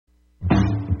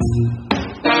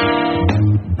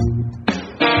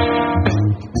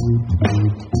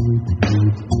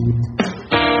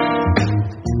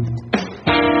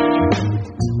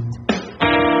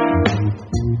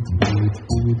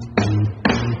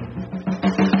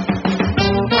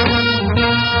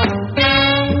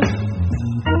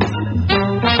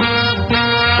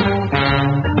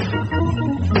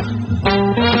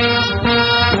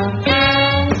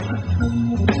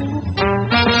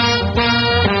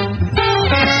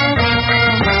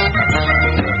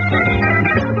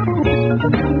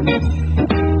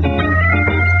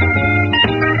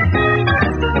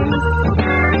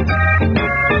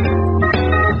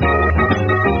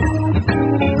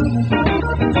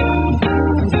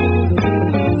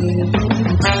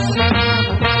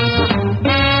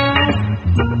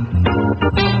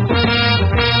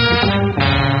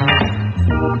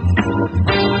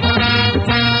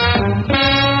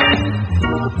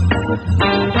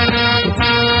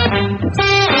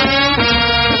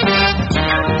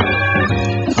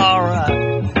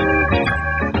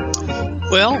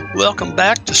Welcome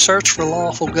back to Search for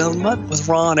Lawful Government with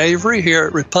Ron Avery here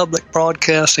at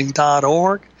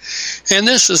republicbroadcasting.org. And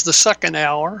this is the second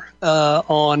hour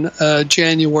on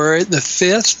January the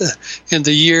 5th in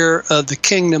the year of the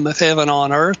Kingdom of Heaven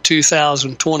on Earth,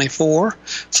 2024.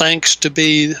 Thanks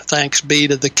be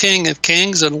to the King of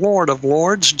Kings and Lord of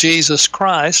Lords, Jesus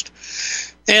Christ.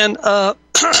 And I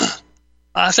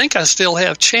think I still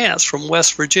have Chance from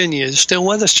West Virginia. Is still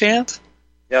with us, Chance?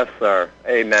 Yes, sir.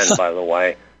 Amen, by the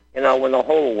way. You know, when the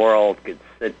whole world could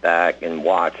sit back and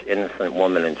watch innocent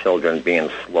women and children being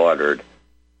slaughtered,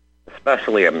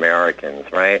 especially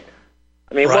Americans, right?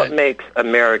 I mean, What makes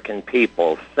American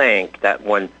people think that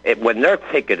when their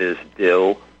ticket is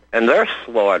due and they're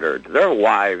slaughtered, their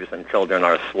wives and children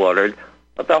are slaughtered,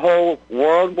 but the whole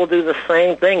world will do the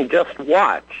same thing? Just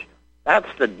watch. That's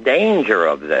the danger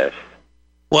of this.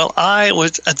 Well,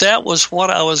 that was what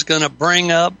I was going to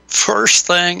bring up first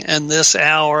thing in this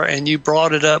hour, and you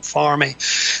brought it up for me.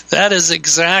 That is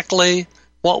exactly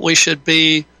what we should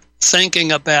be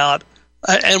thinking about.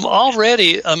 And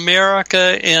already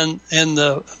America and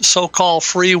the so-called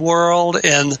free world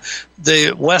and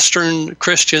the Western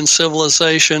Christian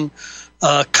civilization,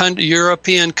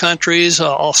 European countries,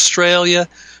 Australia,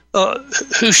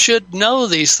 who should know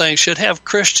these things, should have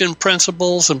Christian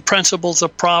principles and principles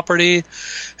of property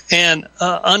and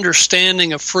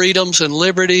understanding of freedoms and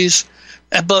liberties.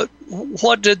 But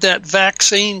what did that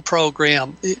vaccine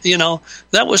program,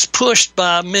 that was pushed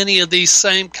by many of these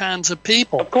same kinds of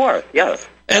people. Of course, yes.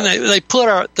 And they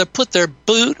put their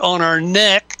boot on our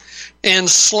neck and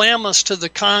slam us to the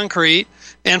concrete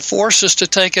and force us to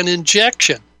take an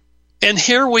injection. And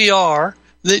here we are.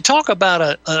 They talk about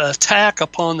an attack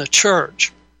upon the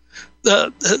church.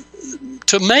 To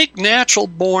make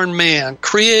natural-born man,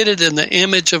 created in the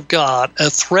image of God, a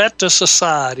threat to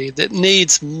society that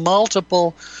needs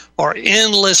multiple or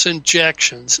endless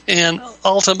injections and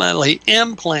ultimately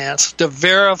implants to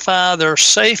verify their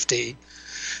safety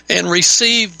and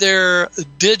receive their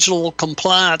digital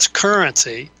compliance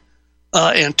currency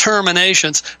and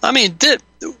terminations. I mean, the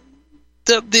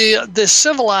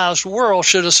civilized world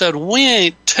should have said, we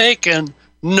ain't taking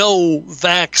no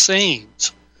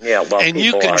vaccines. Yeah, well, and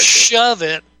you can shove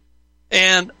it.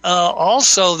 And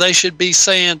also they should be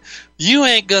saying, you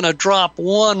ain't going to drop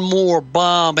one more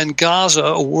bomb in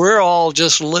Gaza. We're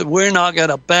not going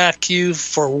to back you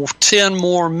for 10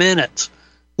 more minutes.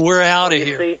 We're out of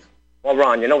here. See, well,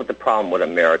 Ron, you know what the problem with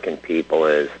American people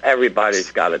is?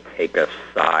 Everybody's got to take a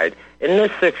side. In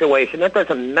this situation, it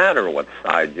doesn't matter what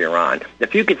side you're on.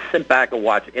 If you could sit back and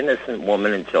watch innocent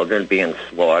women and children being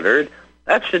slaughtered,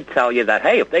 that should tell you that,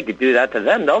 hey, if they could do that to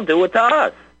them, they'll do it to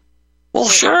us. Well,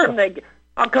 sure.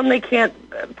 How come they can't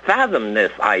fathom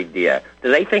this idea? Do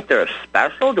they think they're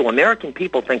special? Do American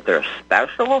people think they're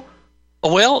special?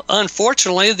 Well,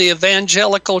 unfortunately, the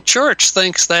evangelical church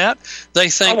thinks that. They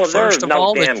think, first of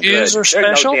all, the Jews are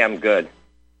special. They're no damn good.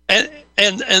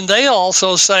 And they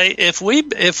also say if we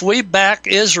back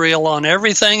Israel on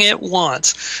everything it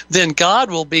wants, then God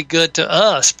will be good to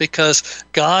us, because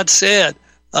God said,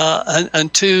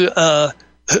 unto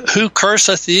who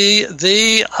curseth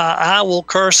thee, I will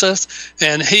curseth,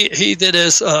 and he that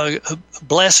is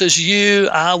blesses you,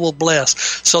 I will bless.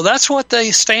 So that's what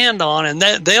they stand on, and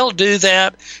they'll do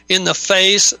that in the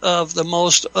face of the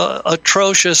most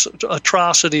atrocious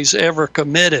atrocities ever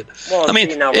committed. Well, I mean,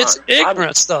 it's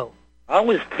ignorance, though. I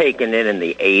was taken in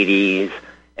the 80s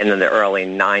and in the early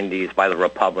 90s by the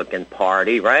Republican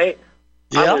Party, right?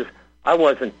 Yeah. I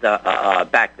wasn't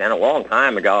back then, a long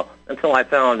time ago, until I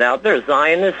found out they're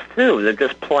Zionists, too. They're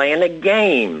just playing a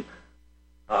game.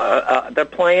 They're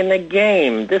playing a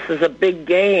game. This is a big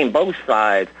game, both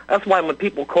sides. That's why when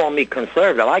people call me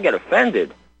conservative, I get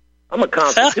offended. I'm a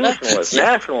constitutionalist,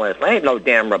 nationalist. I ain't no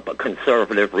damn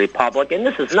conservative Republican.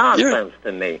 This is nonsense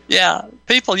to me. Yeah,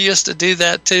 people used to do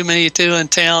that to me, too, in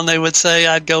town. They would say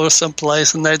I'd go to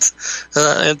someplace, and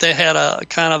if they had a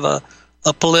kind of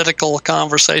a political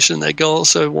conversation, they go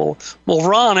say, well,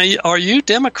 Ron, are you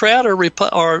Democrat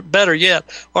or better yet,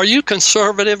 are you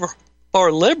conservative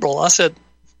or liberal? I said,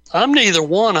 I'm neither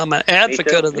one. I'm an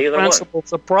advocate of the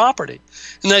principles of property.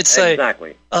 And they'd say,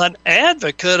 exactly. An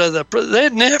advocate of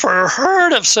they'd never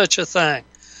heard of such a thing.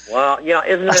 Well,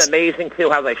 isn't it amazing, too,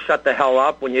 how they shut the hell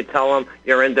up when you tell them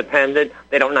you're independent?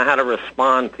 They don't know how to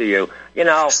respond to you.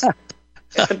 It's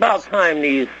about time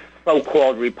these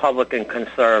so-called Republican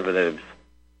conservatives,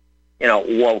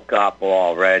 woke up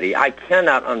already. I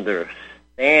cannot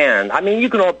understand. I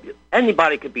mean,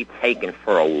 anybody could be taken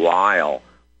for a while.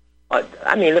 But,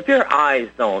 I mean, if your eyes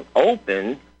don't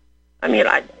open, I mean,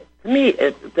 to me,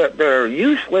 they're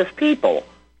useless people.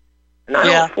 And I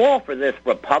don't fall for this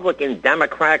Republican,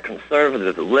 Democrat,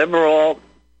 conservative, liberal.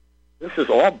 This is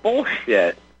all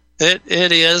bullshit.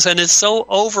 It is, and it's so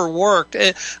overworked.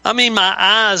 My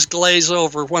eyes glaze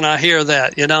over when I hear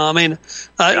that.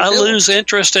 I lose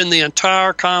interest in the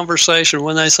entire conversation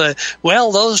when they say,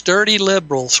 well, those dirty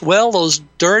liberals, well, those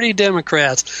dirty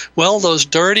Democrats, well, those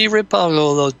dirty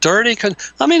Republicans, those dirty...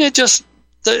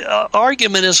 the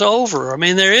argument is over.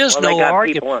 There is no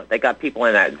argument. They got people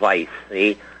in that vice,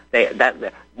 see?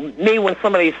 Me, when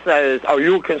somebody says, are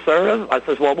you a conservative? I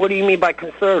says, well, what do you mean by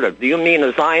conservative? Do you mean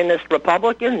a Zionist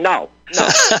Republican? No.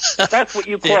 If that's what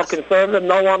you call conservative,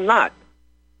 no, I'm not.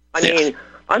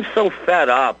 I'm so fed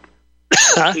up.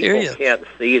 People can't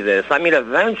see this.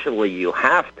 Eventually you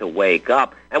have to wake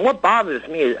up. And what bothers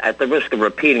me, at the risk of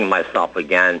repeating myself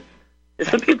again,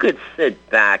 is if you could sit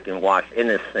back and watch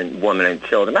innocent women and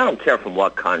children, I don't care from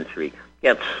what country,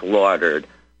 get slaughtered,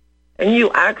 and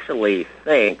you actually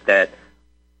think that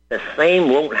the same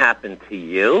won't happen to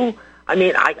you?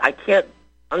 I can't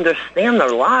understand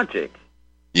their logic.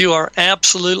 You are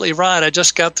absolutely right. I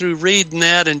just got through reading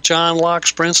that in John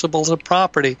Locke's Principles of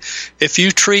Property. If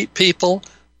you treat people,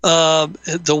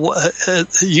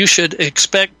 you should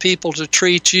expect people to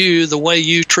treat you the way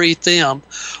you treat them,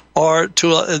 or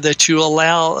that you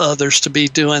allow others to be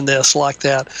doing this like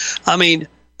that. When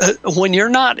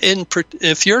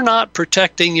if you're not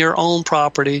protecting your own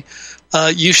property,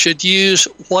 you should use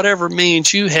whatever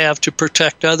means you have to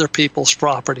protect other people's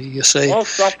property, you see. Well,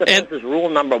 self-defense is rule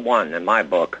number one in my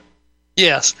book.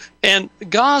 Yes. And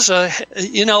Gaza,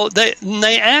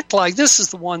 they act like, this is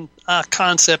the one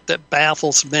concept that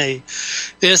baffles me,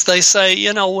 is they say,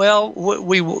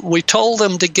 we told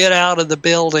them to get out of the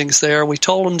buildings there. We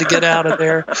told them to get out of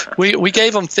there. We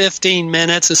gave them 15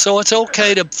 minutes, and so it's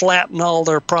okay to flatten all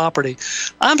their property.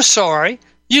 I'm sorry.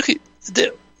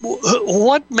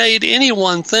 What made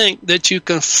anyone think that you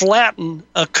can flatten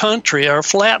a country or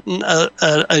flatten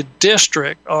a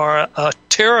district or a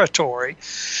territory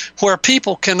where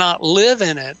people cannot live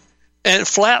in it and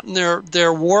flatten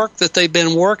their work that they've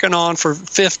been working on for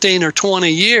 15 or 20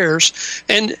 years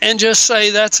and just say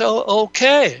that's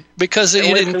okay because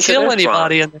you didn't kill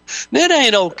anybody? And it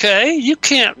ain't okay. You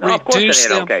can't reduce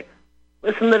them. Okay.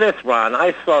 Listen to this, Ron.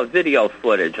 I saw video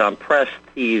footage on Press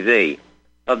TV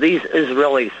of these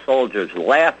Israeli soldiers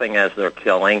laughing as they're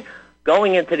killing,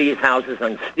 going into these houses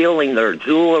and stealing their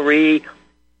jewelry,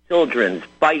 children's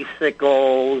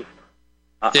bicycles,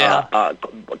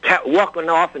 walking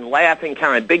off and laughing,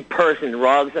 carrying big Persian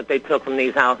rugs that they took from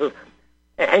these houses.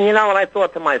 And you know what? I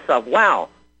thought to myself, wow,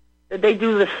 did they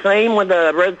do the same when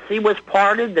the Red Sea was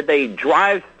parted? Did they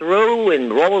drive through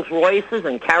in Rolls Royces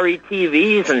and carry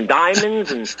TVs and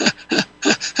diamonds and...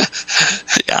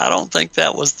 I don't think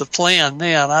that was the plan,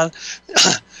 man.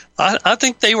 I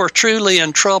think they were truly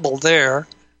in trouble there.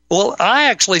 Well, I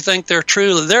actually think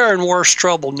they're in worse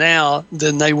trouble now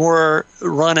than they were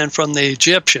running from the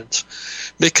Egyptians,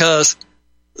 because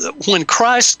when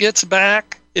Christ gets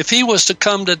back, if he was to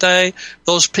come today,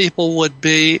 those people would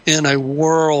be in a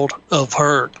world of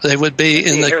hurt. They would be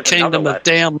in the kingdom of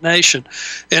damnation.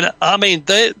 And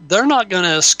they're not going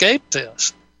to escape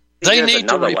this. They need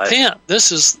to repent.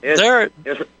 This is they're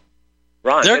going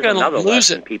to lose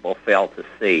it. People fail to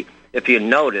see. If you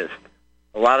noticed,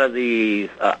 a lot of these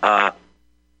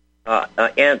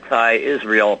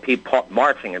anti-Israel people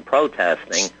marching and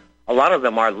protesting, a lot of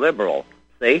them are liberal.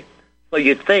 See, so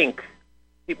you think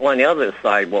people on the other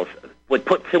side would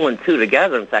put two and two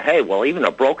together and say, "Hey, well, even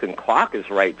a broken clock is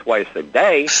right twice a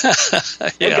day."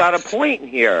 We got a point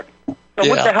here. So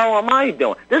what the hell am I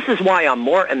doing? This is why I'm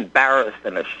more embarrassed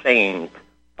and ashamed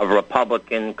of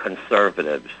Republican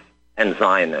conservatives and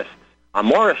Zionists. I'm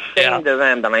more ashamed of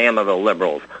them than I am of the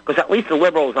liberals, because at least the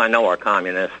liberals I know are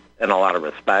communists in a lot of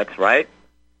respects, right?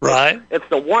 Right. It's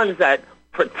the ones that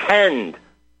pretend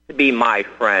to be my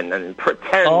friend and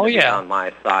pretend to be on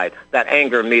my side that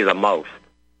anger me the most.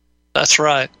 That's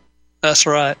right. That's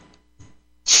right.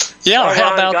 Yeah, or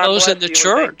how about those in the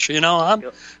church?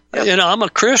 I'm a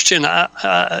Christian.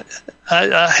 I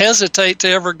hesitate to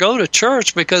ever go to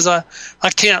church because I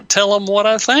can't tell them what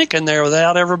I think in there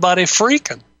without everybody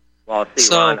freaking. Well,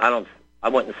 see, Ron, I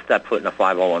wouldn't step foot in a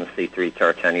 501c3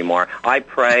 church anymore. I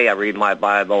pray, I read my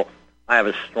Bible, I have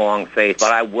a strong faith,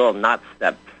 but I will not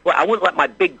I wouldn't let my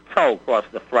big toe cross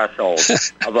the threshold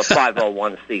of a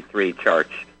 501c3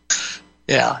 church.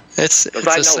 Yeah, because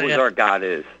I know who their God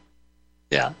is.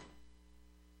 Yeah.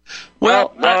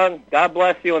 Well, Ron, God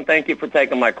bless you, and thank you for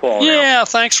taking my call. Yeah,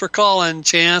 thanks for calling,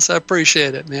 Chance. I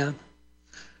appreciate it, man.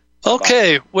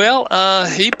 Okay, well,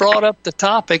 he brought up the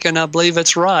topic, and I believe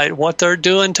it's right. What they're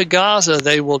doing to Gaza,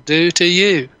 they will do to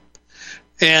you.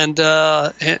 and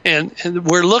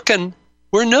we're looking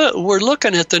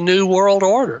at the New World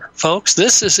Order, folks.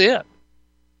 This is it.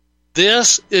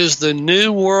 This is the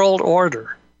New World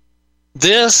Order.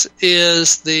 This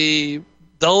is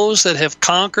those that have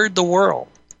conquered the world.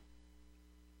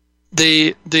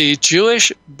 The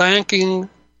Jewish banking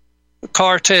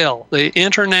cartel, the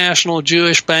international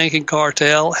Jewish banking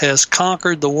cartel, has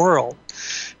conquered the world,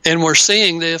 and we're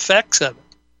seeing the effects of it.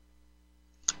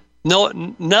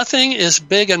 Nothing is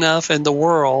big enough in the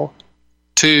world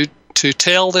to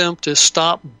tell them to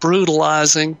stop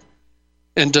brutalizing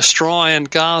and destroying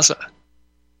Gaza.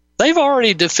 They've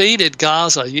already defeated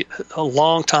Gaza a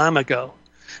long time ago.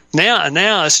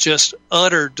 Now it's just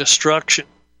utter destruction.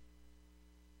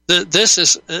 This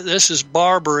is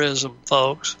barbarism,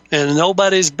 folks, and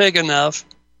nobody's big enough.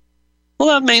 Well,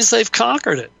 that means they've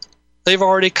conquered it. They've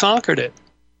already conquered it.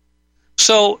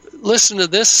 So listen to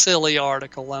this silly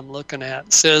article I'm looking at.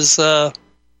 It says,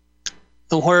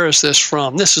 where is this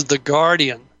from? This is The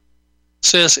Guardian. It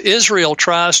says, Israel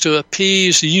tries to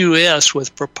appease U.S.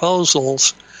 with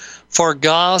proposals for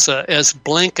Gaza as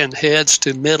Blinken heads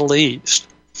to Middle East.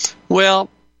 Well,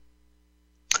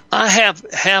 I have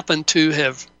happened to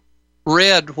have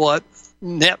read what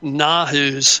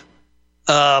Netanyahu's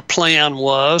plan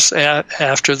was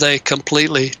after they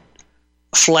completely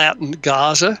flattened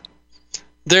Gaza.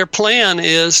 Their plan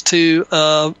is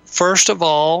to, first of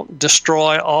all,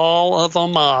 destroy all of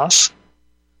Hamas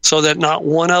so that not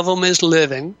one of them is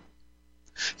living.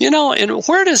 And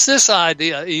where does this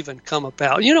idea even come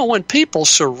about? When people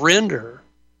surrender,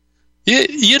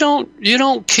 you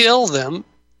don't kill them.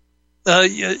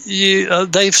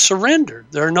 They've surrendered.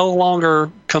 They're no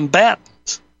longer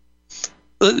combatants.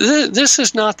 This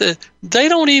is not they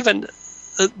don't even,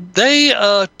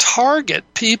 they target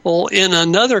people in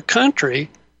another country,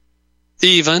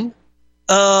 even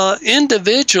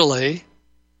individually,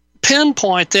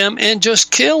 pinpoint them and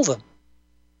just kill them.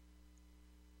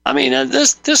 I mean,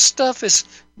 this stuff is,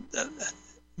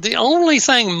 the only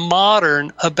thing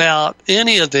modern about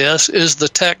any of this is the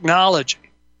technology.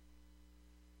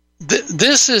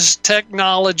 This is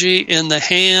technology in the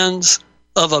hands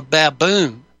of a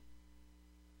baboon.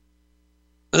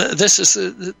 This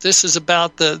is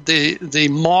about the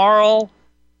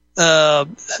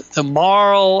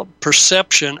moral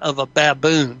perception of a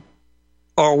baboon,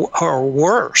 or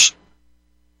worse.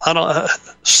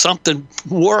 Something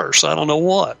worse. I don't know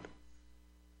what.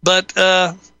 But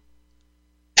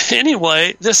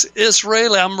anyway, this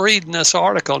Israeli, I'm reading this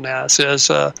article now. It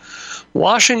says,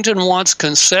 Washington wants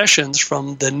concessions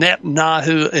from the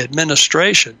Netanyahu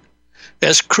administration,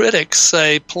 as critics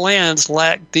say plans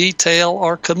lack detail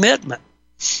or commitment.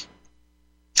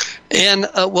 And,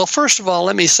 well, first of all,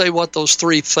 let me say what those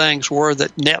three things were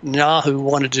that Netanyahu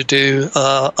wanted to do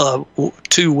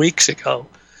 2 weeks ago.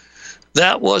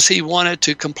 That was, he wanted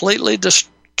to completely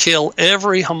kill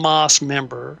every Hamas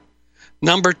member.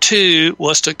 Number two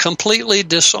was to completely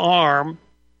disarm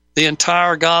the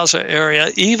entire Gaza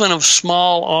area, even of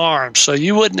small arms. So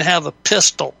you wouldn't have a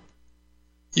pistol.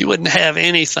 You wouldn't have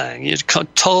anything. You'd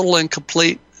total and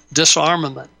complete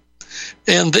disarmament.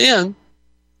 And then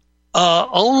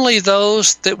only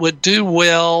those that would do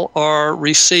well or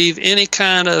receive any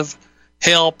kind of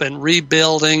help in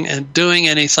rebuilding and doing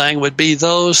anything would be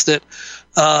those that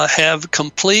have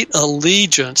complete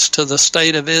allegiance to the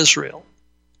state of Israel.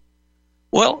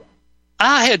 Well,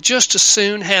 I had just as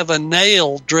soon have a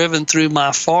nail driven through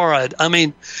my forehead. I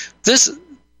mean, this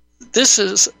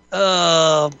is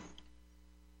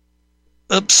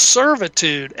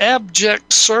servitude,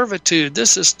 abject servitude.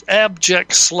 This is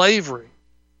abject slavery.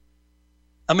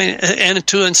 I mean, and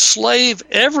to enslave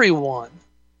everyone,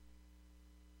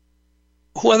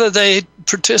 whether they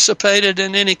participated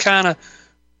in any kind of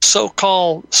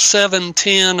so-called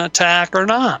 7-10 attack or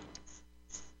not.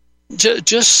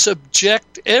 Just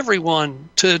subject everyone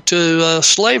to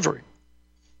slavery.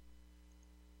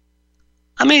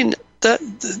 I mean,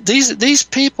 these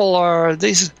people are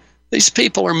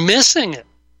missing it.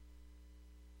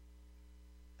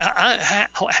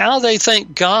 How they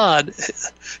think God,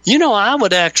 I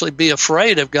would actually be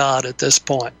afraid of God at this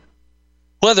point.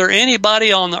 Whether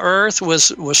anybody on the earth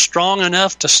was strong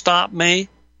enough to stop me,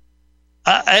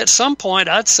 at some point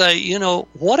I'd say,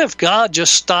 what if God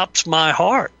just stops my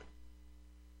heart?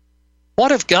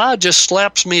 What if God just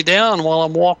slaps me down while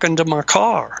I'm walking to my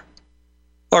car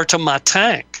or to my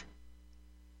tank?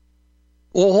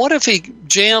 Well, what if he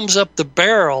jams up the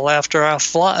barrel after I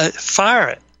fire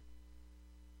it?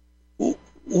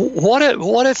 What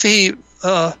if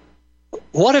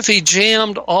he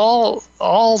jammed all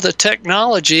the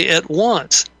technology at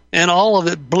once and all of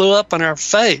it blew up in our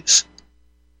face?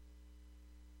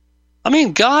 I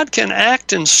mean, God can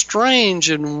act in strange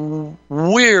and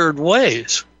weird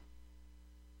ways,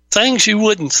 things you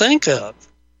wouldn't think of.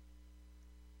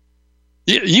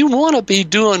 You want to be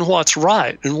doing what's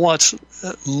right and what's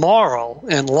moral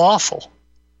and lawful.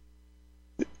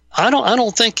 I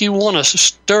don't think you want to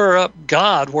stir up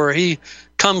God where he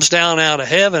comes down out of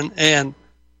heaven and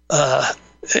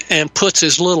puts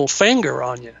his little finger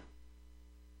on you.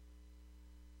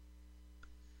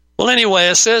 Well, anyway,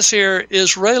 it says here,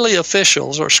 Israeli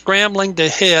officials are scrambling to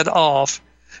head off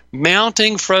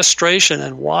mounting frustration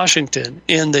in Washington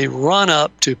in the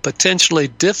run-up to potentially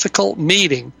difficult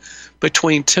meeting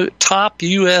between top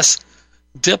U.S.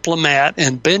 diplomat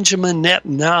and Benjamin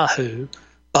Netanyahu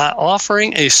by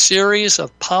offering a series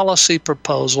of policy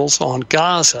proposals on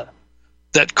Gaza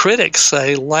that critics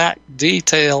say lack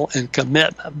detail and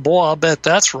commitment. Boy, I bet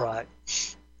that's right.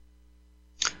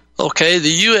 Okay, the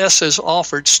U.S. has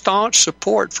offered staunch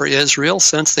support for Israel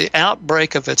since the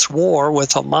outbreak of its war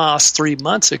with Hamas 3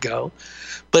 months ago,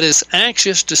 but is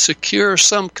anxious to secure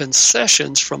some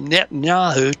concessions from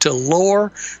Netanyahu to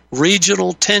lower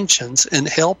regional tensions and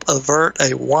help avert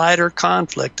a wider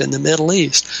conflict in the Middle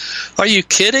East. Are you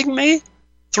kidding me?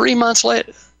 3 months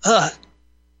later,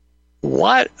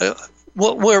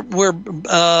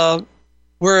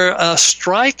 we're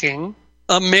striking.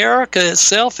 America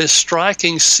itself is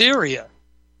striking Syria.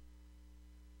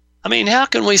 I mean, how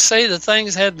can we say that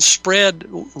things hadn't spread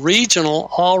regional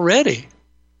already?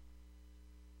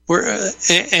 What's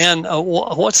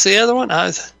the other one?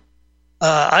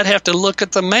 I'd have to look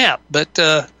at the map, but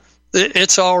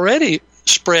it's already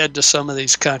spread to some of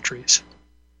these countries.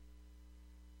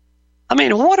 I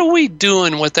mean, what are we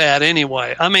doing with that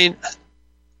anyway? I mean,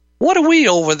 what are we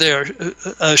over there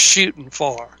shooting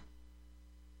for?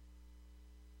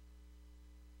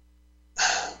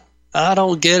 I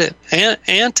don't get it.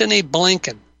 Antony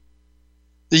Blinken,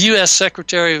 the U.S.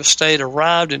 Secretary of State,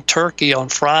 arrived in Turkey on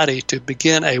Friday to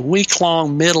begin a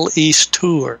week-long Middle East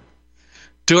tour.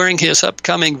 During his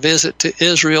upcoming visit to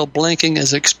Israel, Blinken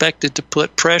is expected to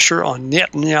put pressure on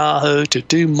Netanyahu to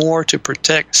do more to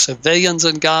protect civilians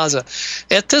in Gaza.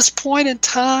 At this point in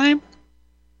time,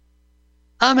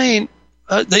 I mean,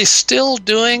 are they still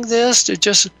doing this to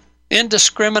just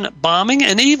indiscriminate bombing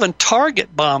and even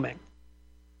target bombing?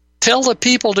 Tell the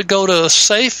people to go to a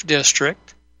safe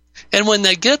district, and when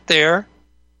they get there,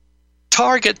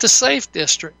 target the safe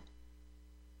district.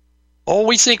 Oh,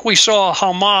 we think we saw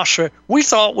Hamas. We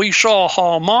thought we saw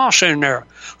Hamas in there.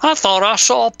 I thought I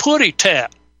saw a putty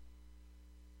tat.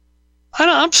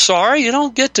 I'm sorry, you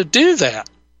don't get to do that.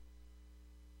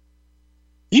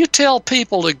 You tell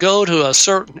people to go to a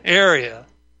certain area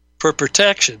for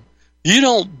protection. You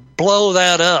don't blow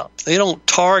that up. They don't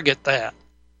target that.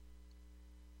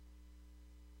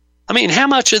 I mean, how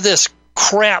much of this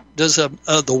crap does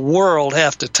the world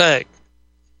have to take?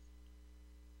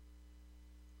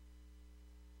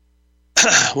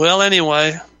 Well,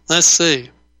 anyway, let's see.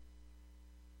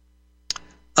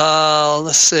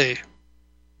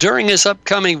 During his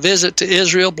upcoming visit to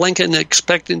Israel, Blinken is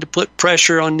expecting to put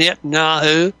pressure on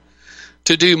Netanyahu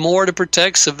to do more to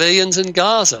protect civilians in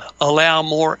Gaza, allow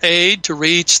more aid to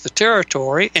reach the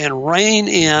territory, and rein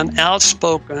in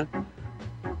outspoken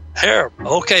Here.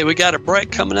 Okay, we got a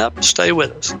break coming up. Stay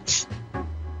with us.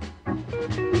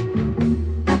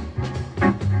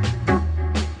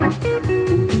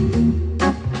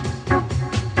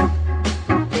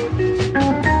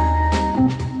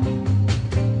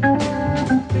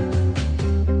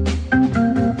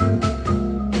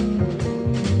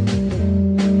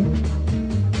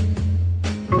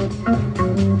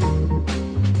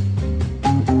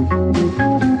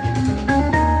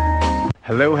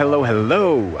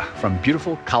 Hello from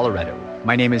beautiful Colorado.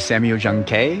 My name is Samuel Jung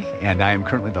Kei, and I am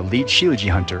currently the lead Shilajit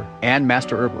hunter and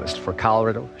master herbalist for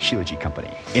Colorado Shilajit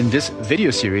Company. In this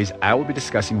video series, I will be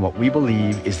discussing what we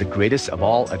believe is the greatest of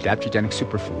all adaptogenic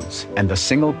superfoods and the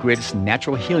single greatest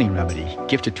natural healing remedy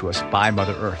gifted to us by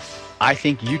Mother Earth. I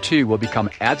think you too will become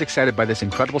as excited by this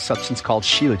incredible substance called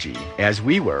Shilajit as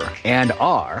we were and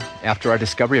are after our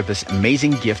discovery of this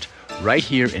amazing gift right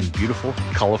here in beautiful,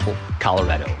 colorful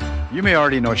Colorado. You may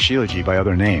already know Shilajit by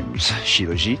other names: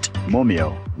 Shilajit,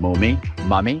 Momio, Momi,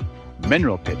 Mami,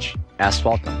 Mineral Pitch,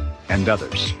 Asphaltum, and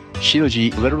others.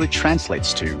 Shilajit literally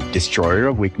translates to destroyer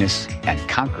of weakness and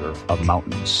conqueror of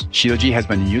mountains. Shilajit has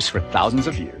been in use for thousands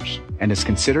of years and is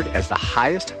considered as the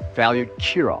highest valued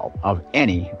cure-all of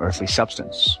any earthly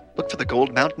substance. Look for the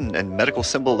gold mountain and medical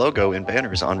symbol logo in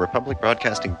banners on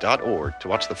republicbroadcasting.org to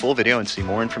watch the full video and see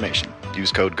more information.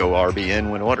 Use code GORBN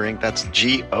when ordering. That's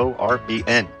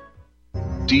GORBN.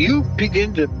 Do you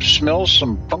begin to smell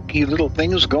some funky little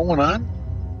things going on?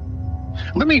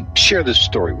 Let me share this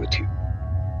story with you.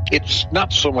 It's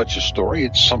not so much a story,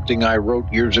 it's something I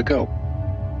wrote years ago.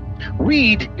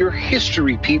 Read your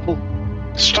history, people.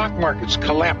 Stock markets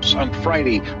collapse on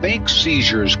Friday. Bank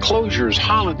seizures, closures,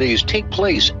 holidays take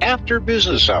place after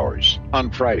business hours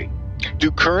on Friday.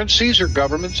 Do currencies or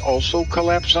governments also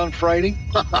collapse on Friday?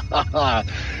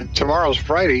 Tomorrow's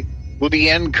Friday. Will the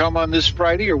end come on this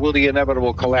Friday, or will the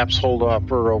inevitable collapse hold off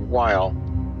for a while?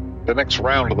 The next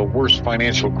round of the worst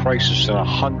financial crisis in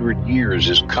 100 years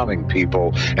is coming,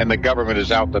 people, and the government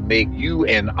is out to make you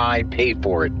and I pay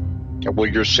for it. And will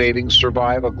your savings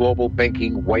survive a global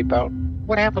banking wipeout?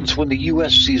 What happens when the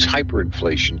U.S. sees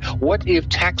hyperinflation? What if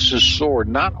taxes soar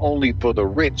not only for the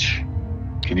rich?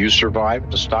 Can you survive if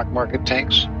the stock market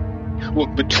tanks?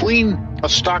 Look, between a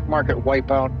stock market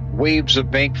wipeout, waves of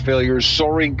bank failures,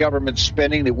 soaring government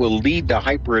spending that will lead to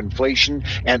hyperinflation,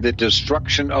 and the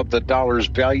destruction of the dollar's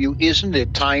value, isn't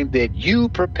it time that you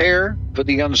prepare for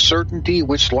the uncertainty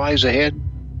which lies ahead?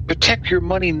 Protect your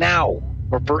money now,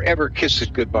 or forever kiss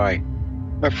it goodbye.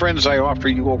 My friends, I offer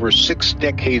you over 6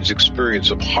 decades experience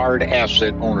of hard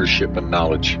asset ownership and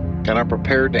knowledge, and I'm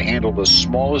prepared to handle the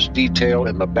smallest detail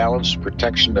in the balanced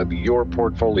protection of your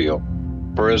portfolio.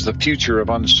 For as the future of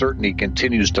uncertainty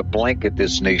continues to blanket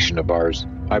this nation of ours,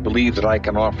 I believe that I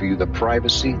can offer you the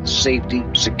privacy, safety,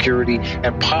 security,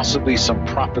 and possibly some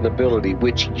profitability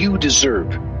which you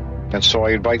deserve. And so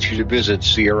I invite you to visit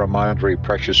Sierra Madre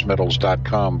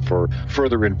PreciousMetals.com for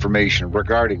further information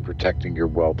regarding protecting your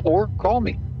wealth. Or call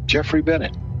me, Jeffrey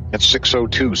Bennett, at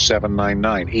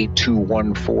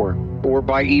 602-799-8214. Or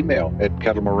by email at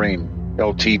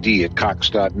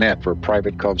kettlemoraine.ltd@cox.net for a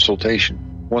private consultation.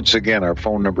 Once again, our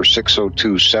phone number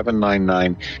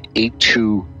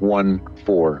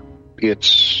 602-799-8214.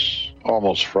 It's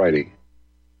almost Friday.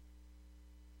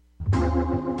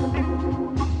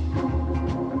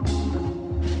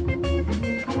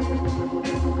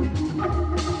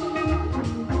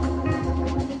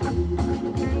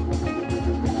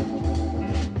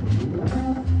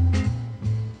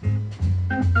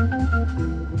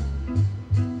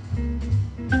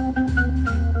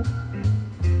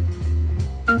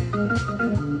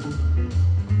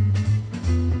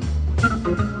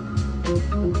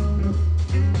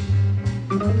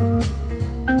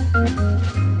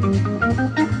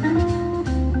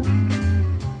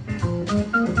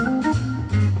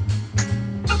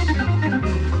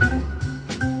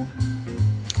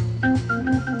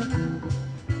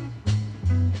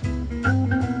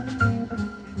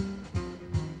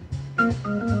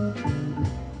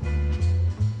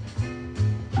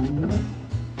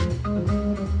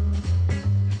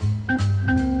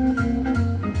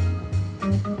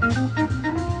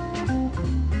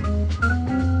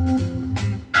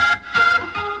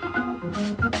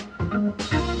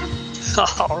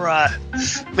 All right.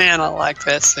 Man, I like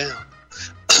that sound.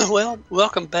 Well,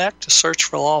 welcome back to Search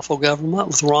for Lawful Government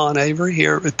with Ron Avery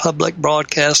here at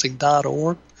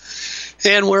republicbroadcasting.org.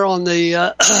 And we're on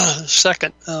the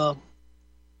second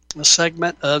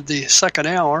segment of the second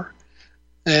hour.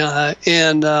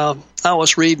 And I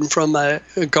was reading from a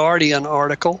Guardian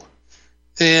article,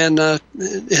 and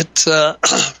it's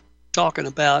talking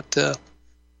about the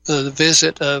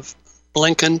visit of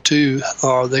Blinken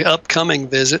or the upcoming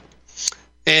visit,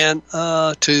 and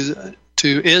to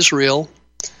Israel,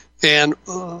 and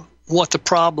what the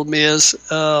problem is.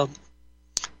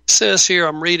 Says here,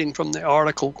 I'm reading from the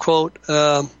article, quote,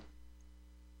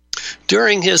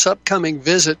 during his upcoming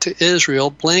visit to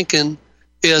Israel, Blinken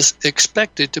is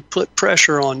expected to put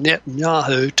pressure on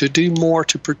Netanyahu to do more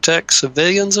to protect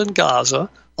civilians in Gaza,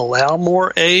 allow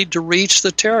more aid to reach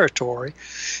the territory,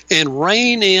 and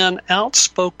rein in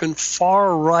outspoken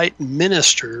far-right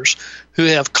ministers who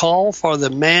have called for the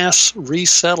mass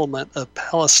resettlement of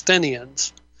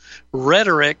Palestinians,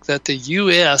 rhetoric that the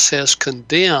U.S. has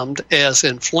condemned as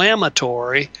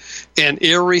inflammatory and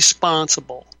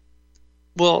irresponsible.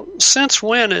 Well, since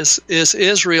when is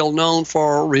Israel known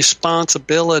for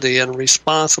responsibility and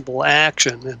responsible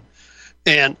action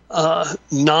and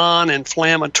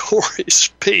non-inflammatory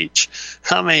speech?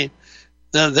 I mean,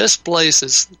 now these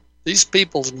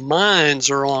people's minds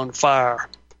are on fire.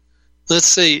 Let's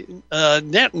see,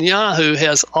 Netanyahu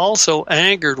has also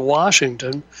angered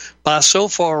Washington by so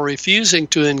far refusing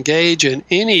to engage in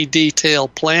any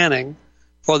detailed planning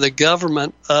for the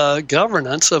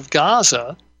governance of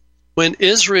Gaza when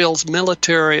Israel's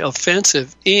military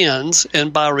offensive ends,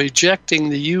 and by rejecting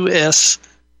the U.S.'s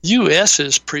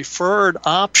preferred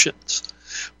options.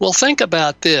 Well, think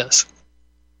about this.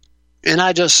 And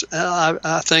I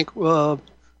think a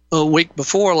week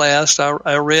before last,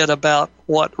 I read about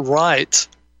what rights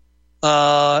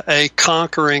a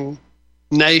conquering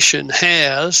nation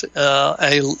has,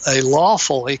 a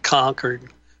lawfully conquered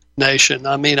nation.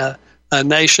 I mean, a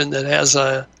nation that has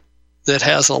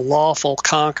a lawful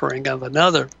conquering of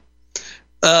another.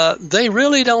 They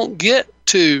really don't get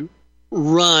to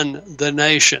run the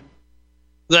nation.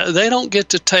 They don't get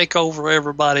to take over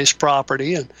everybody's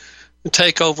property and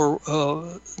take over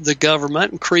the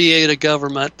government and create a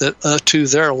government that to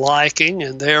their liking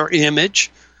and their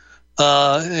image,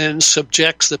 and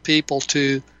subjects the people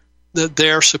to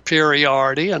their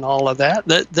superiority and all of that.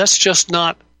 That's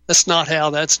not how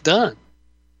that's done.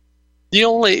 You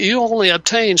only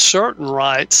obtain certain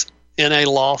rights in a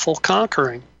lawful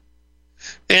conquering.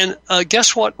 And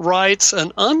guess what rights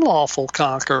an unlawful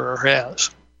conqueror has?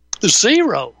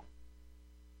 Zero.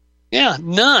 Yeah,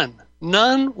 none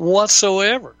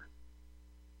whatsoever.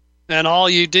 And all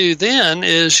you do then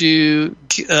is you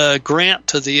grant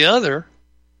to the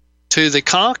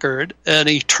conquered, an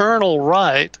eternal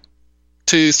right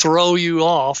to throw you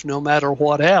off no matter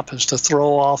what happens, to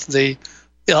throw off the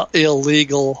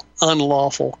illegal,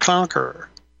 unlawful conqueror.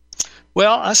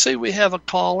 Well, I see we have a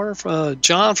caller,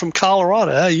 John from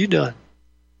Colorado. How you doing?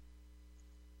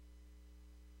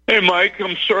 Hey, Mike,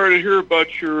 I'm sorry to hear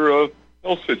about your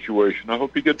health situation. I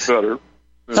hope you get better.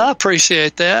 I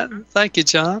appreciate that. Thank you,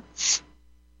 John.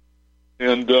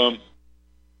 And,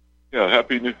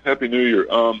 Happy New Year.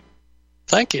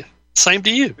 Thank you. Same to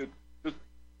you.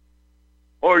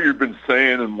 All you've been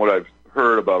saying and what I've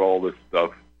heard about all this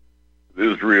stuff,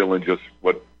 Israel, and just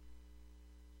what,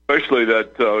 especially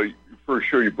that first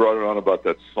show you brought it on about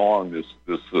that song, this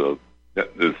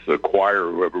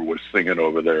choir, whoever was singing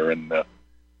over there, and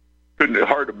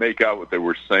hard to make out what they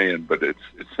were saying, but it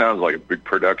sounds like a big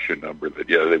production number that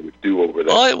they would do over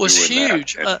there. Oh, it was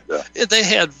huge. They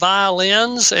had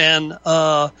violins and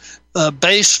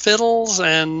bass fiddles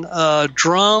and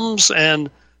drums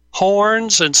and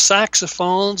horns and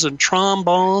saxophones and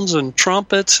trombones and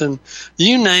trumpets and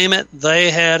you name it,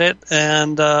 they had it,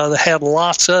 and they had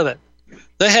lots of it.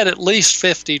 They had at least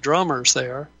 50 drummers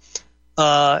there,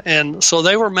 and so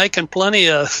they were making plenty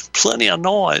of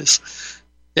noise.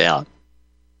 Yeah.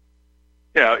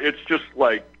 Yeah, it's just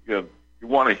like you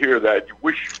want to hear that. You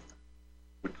wish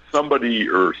would somebody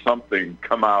or something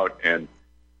come out and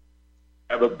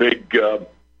have a big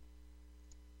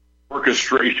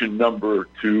orchestration number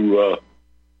to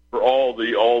for all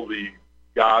the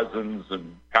Gazans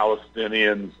and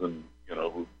Palestinians and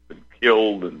who've been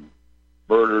killed and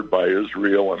murdered by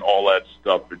Israel and all that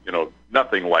stuff.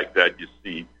 Nothing like that.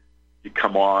 You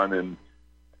come on, and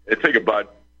it take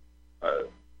about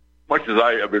much as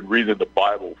I have been reading the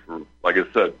Bible for, like I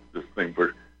said, this thing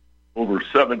for over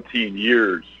 17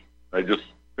 years. I just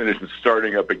finished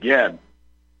starting up again.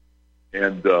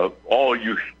 And all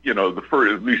the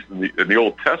first, at least in the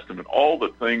Old Testament, all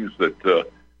the things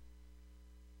that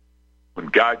when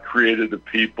God created the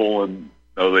people and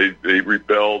they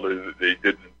rebelled, they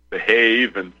didn't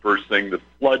behave, and first thing the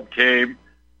flood came,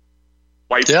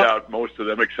 wiped out most of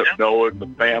them except Noah and the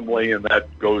family, and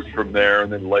that goes from there.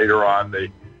 And then later on, they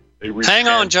hang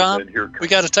on, John. We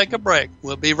got to take a break.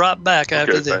 We'll be right back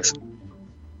after this. Thanks.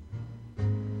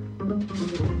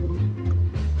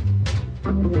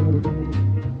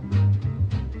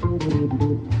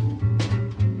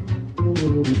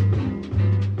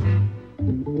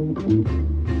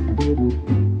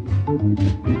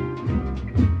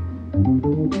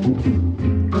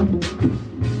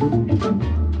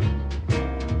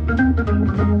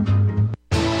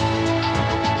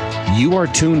 You are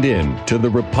tuned in to the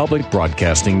Republic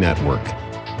Broadcasting Network.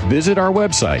 Visit our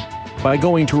website by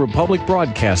going to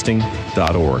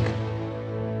republicbroadcasting.org.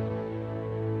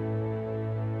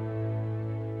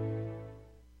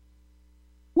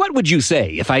 What would you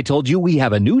say if I told you we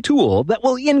have a new tool that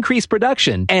will increase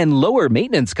production and lower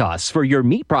maintenance costs for your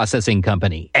meat processing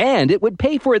company? And it would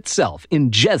pay for itself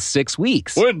in just 6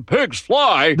 weeks. When pigs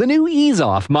fly! The new Ease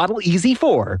Off Model Easy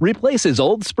 4 replaces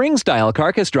old spring-style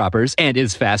carcass droppers and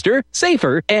is faster,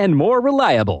 safer, and more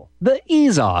reliable. The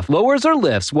Ease Off lowers or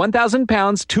lifts 1,000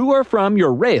 pounds to or from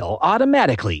your rail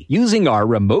automatically using our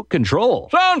remote control.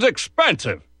 Sounds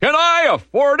expensive. Can I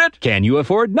afford it? Can you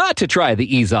afford not to try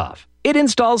the Ease Off? It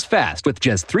installs fast with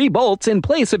just 3 bolts in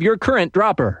place of your current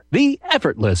dropper. The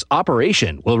effortless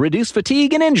operation will reduce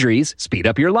fatigue and injuries, speed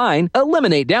up your line,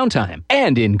 eliminate downtime,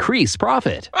 and increase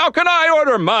profit. How can I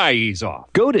order my Ease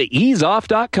Off? Go to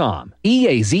easeoff.com,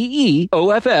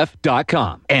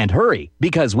 EAZEOFF.com, and hurry,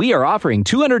 because we are offering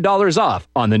 $200 off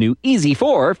on the new Easy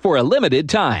 4 for a limited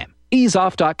time.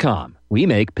 Easeoff.com. We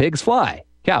make pigs fly.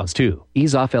 Cows, too.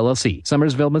 Ease Off LLC,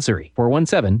 Summersville, Missouri,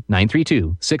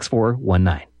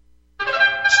 417-932-6419.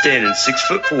 Standing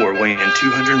 6'4", weighing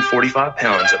 245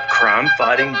 pounds of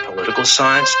crime-fighting, political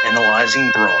science analyzing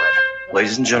brawn.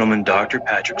 Ladies and gentlemen, Dr.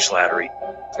 Patrick Slattery.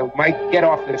 So, Mike, get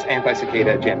off this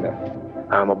anti-cicada agenda.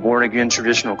 I'm a born-again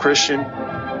traditional Christian,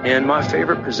 and my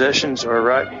favorite possessions are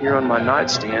right here on my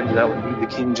nightstand. That would be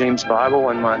the King James Bible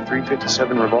and my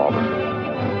 .357 revolver.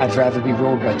 I'd rather be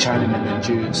ruled by Chinamen than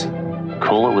Jews.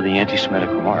 Cool it with the anti-Semitic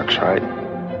remarks, right?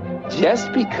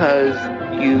 Just because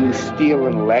you steal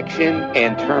an election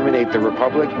and terminate the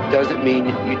republic doesn't mean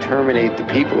you terminate the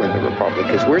people in the republic,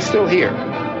 because we're still here.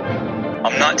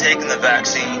 I'm not taking the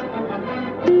vaccine.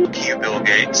 F*** you, Bill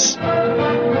Gates.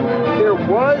 There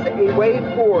was a way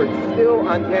forward still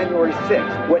on January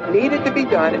 6th. What needed to be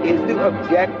done is to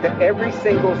object to every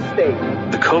single state.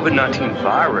 The COVID-19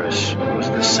 virus was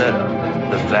the setup.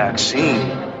 The vaccine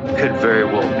could very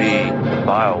well be the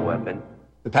bioweapon.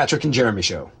 The Patrick and Jeremy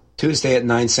Show, Tuesday at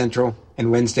 9 Central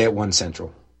and Wednesday at 1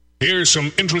 Central. Here's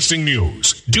some interesting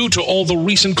news. Due to all the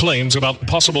recent claims about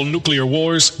possible nuclear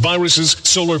wars, viruses,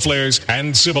 solar flares,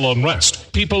 and civil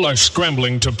unrest, people are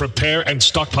scrambling to prepare and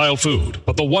stockpile food.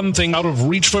 But the one thing out of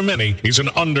reach for many is an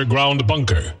underground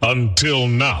bunker. Until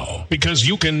now. Because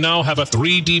you can now have a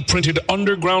 3D printed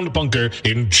underground bunker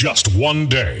in just one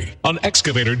day. An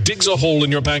excavator digs a hole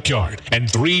in your backyard, and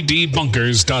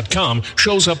 3dbunkers.com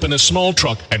shows up in a small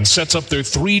truck and sets up their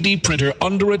 3D printer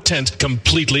under a tent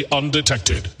completely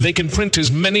undetected. They can print as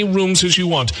many rooms as you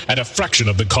want at a fraction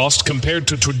of the cost compared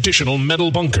to traditional metal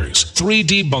bunkers.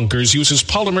 3D Bunkers uses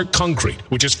polymer concrete,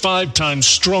 which is 5 times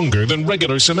stronger than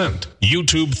regular cement.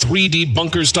 YouTube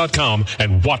 3dbunkers.com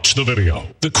and watch the video.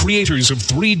 The creators of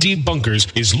 3D Bunkers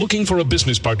is looking for a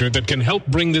business partner that can help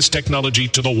bring this technology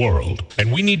to the world.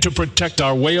 And we need to protect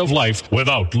our way of life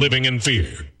without living in fear.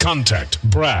 Contact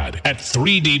Brad at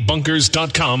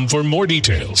 3dbunkers.com for more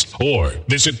details, or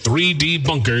visit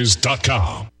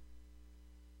 3dbunkers.com.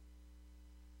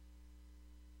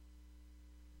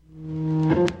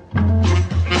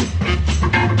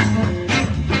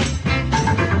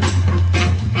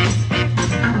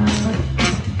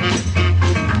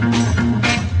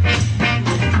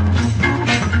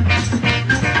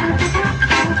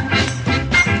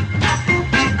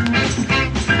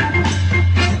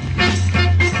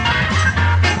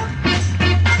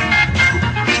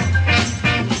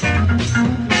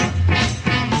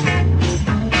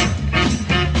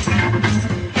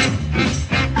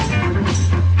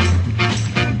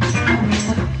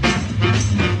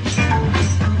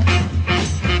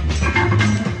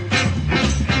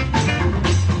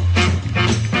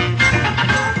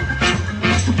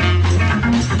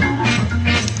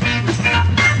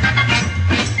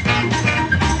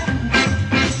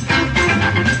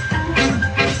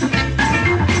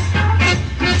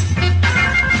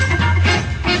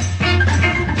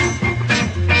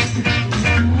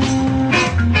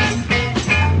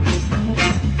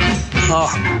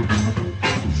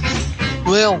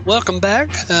 Well, welcome back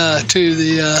to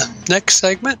the next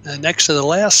segment, next to the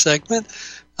last segment,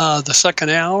 the second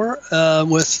hour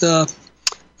with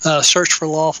Search for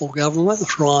Lawful Government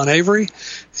with Ron Avery.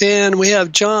 And we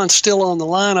have John still on the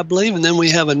line, I believe, and then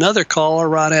we have another caller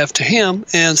right after him.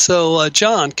 And so,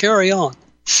 John, carry on.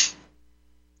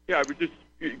 Yeah, I would just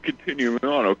continue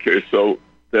on. Okay, so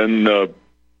then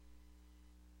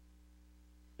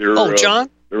John?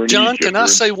 John, can I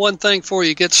say one thing before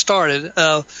you get started?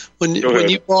 When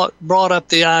you brought up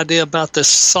the idea about this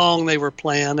song they were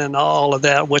playing and all of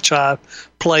that, which I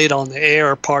played on the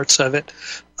air parts of it,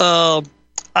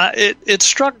 it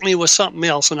struck me with something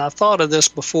else, and I thought of this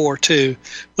before too,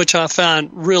 which I find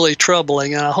really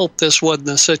troubling, and I hope this wasn't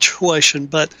the situation.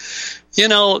 But, you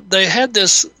know, they had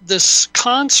this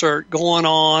concert going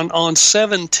on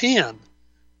 710.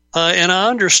 And I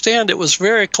understand it was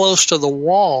very close to the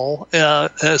wall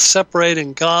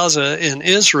separating Gaza and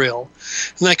Israel.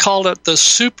 And they called it the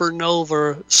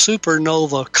Supernova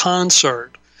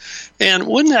Concert. And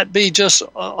wouldn't that be just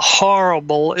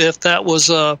horrible if that was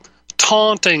a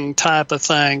taunting type of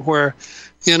thing where,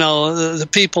 you know, the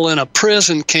people in a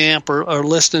prison camp are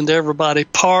listening to everybody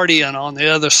partying on the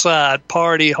other side,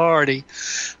 party hardy.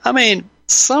 I mean,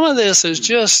 some of this is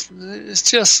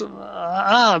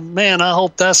man, I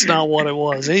hope that's not what it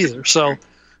was either. So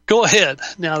go ahead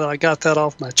now that I got that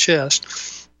off my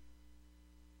chest.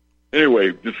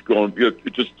 Anyway, just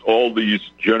all these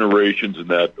generations and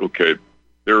that, okay,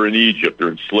 they're in Egypt. They're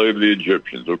enslaved to the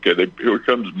Egyptians. Okay, here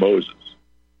comes Moses.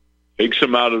 Takes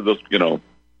them out of the, going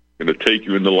to take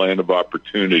you in the land of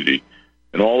opportunity.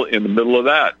 And all in the middle of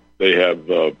that, they have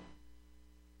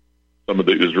some of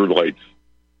the Israelites.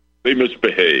 They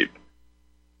misbehave,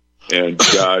 and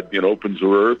God, opens the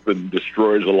earth and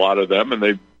destroys a lot of them, and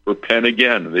they repent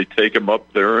again. And they take him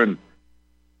up there, and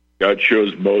God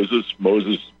shows Moses.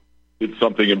 Moses did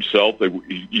something himself.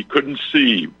 He couldn't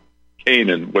see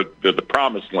Canaan, the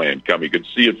promised land come. He could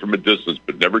see it from a distance,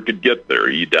 but never could get there.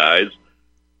 He dies.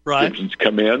 Right. Egyptians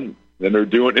come in, and they're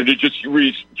doing, and it just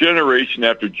reads generation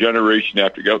after generation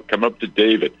after come up to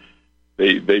David.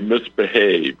 They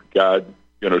misbehave. God,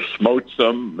 smotes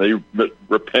them. They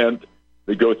repent.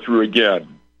 They go through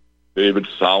again. David,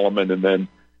 Solomon, and then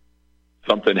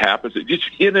something happens. It's just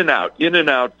in and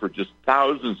out for just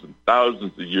thousands and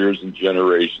thousands of years and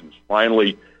generations.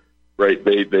 Finally, right?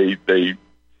 They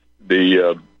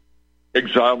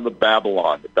exile them to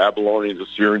Babylon. The Babylonians,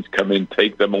 Assyrians come in,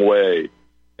 take them away,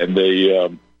 and they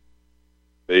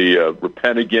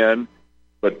repent again.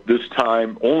 But this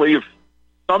time, only if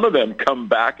some of them come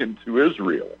back into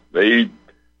Israel. The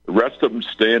rest of them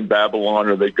stay in Babylon,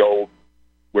 or they go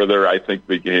where I think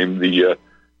became the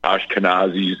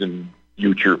Ashkenazis and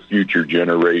future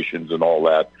generations and all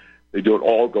that. They don't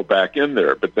all go back in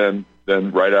there. But then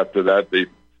right after that, they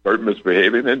start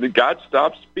misbehaving, and then God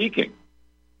stops speaking.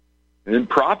 And in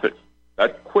prophets,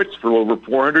 that quits for over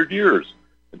 400 years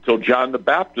until John the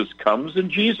Baptist comes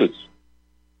and Jesus.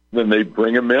 Then they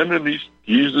bring him in, and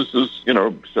Jesus is,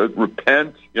 said,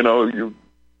 repent, you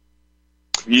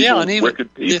evil, and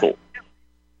wicked people. Yeah,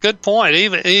 good point.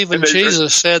 Even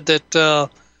Jesus said that the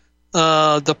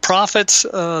prophets,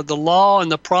 the law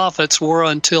and the prophets were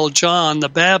until John the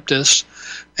Baptist,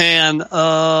 and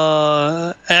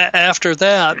after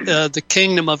that, the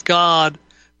kingdom of God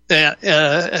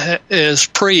is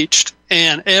preached,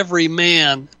 and every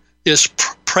man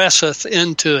presseth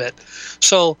into it.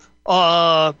 So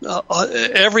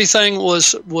everything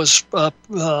was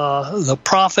the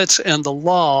prophets and the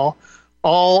law,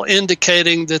 all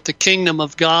indicating that the kingdom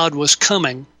of God was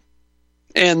coming,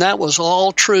 and that was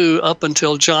all true up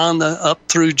until up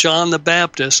through John the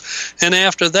Baptist, and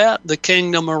after that, the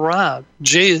kingdom arrived.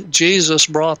 Jesus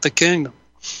brought the kingdom.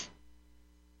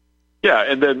 Yeah,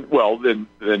 and then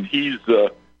he's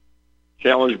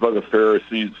challenged by the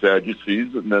Pharisees,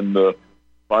 Sadducees, and then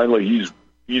finally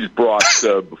he's brought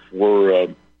before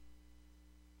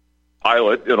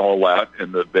Pilate and all that,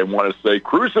 and they want to say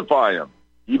crucify him.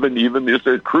 Even they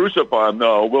said crucify him.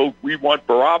 No, we want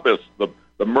Barabbas, the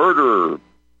murderer,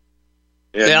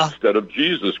 and instead of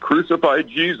Jesus, crucify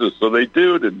Jesus. So they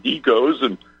do it, and he goes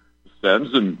and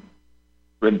sends, and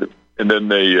then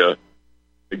they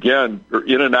again are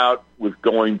in and out with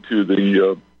going to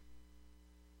the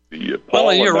Paul.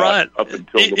 Well, you're right. Up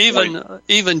until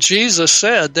even Jesus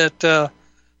said that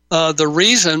the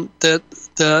reason that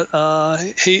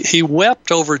he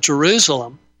wept over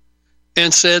Jerusalem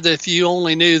and said that if you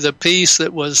only knew the peace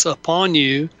that was upon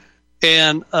you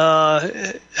and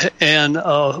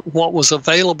what was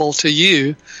available to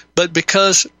you, but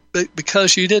because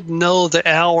you didn't know the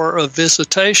hour of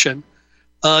visitation,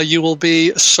 you will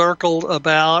be circled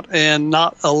about and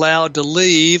not allowed to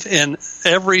leave, and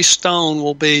every stone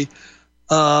will be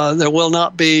there will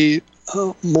not be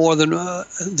more than a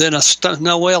stone.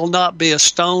 No, will not be a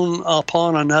stone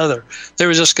upon another. They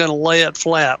were just going to lay it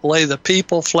flat, lay the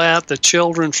people flat, the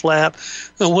children flat,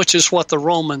 which is what the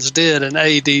Romans did in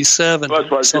A.D. 70. Well,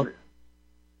 that's what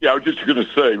I was just going to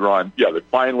say, Ron. Yeah, that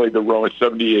finally the Romans,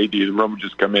 70 A.D., the Romans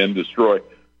just come in, destroy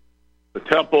the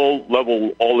temple,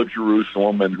 level all of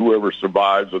Jerusalem, and whoever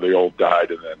survives, or they all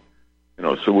died, and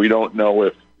then, so we don't know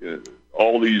if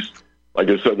all these, like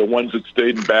I said, the ones that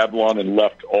stayed in Babylon and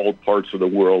left all parts of the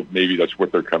world, maybe that's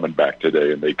what they're coming back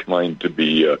today, and they claim to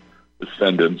be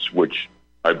descendants, which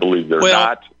I believe they're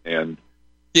not. And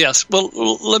yes, well,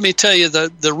 let me tell you,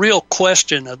 the real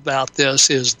question about this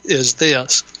is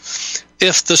this.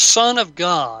 If the Son of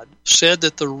God said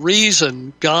that the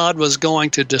reason God was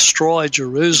going to destroy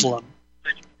Jerusalem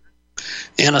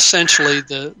and essentially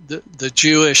the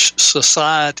Jewish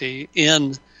society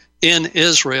in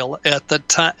Israel at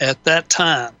that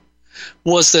time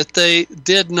was that they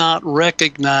did not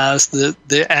recognize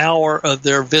the hour of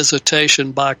their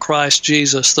visitation by Christ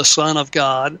Jesus, the Son of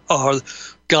God, or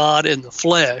God in the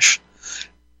flesh.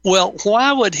 Well,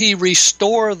 why would he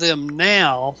restore them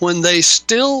now when they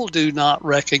still do not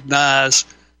recognize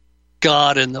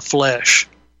God in the flesh?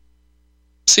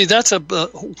 See,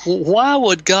 why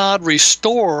would God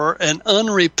restore an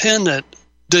unrepentant,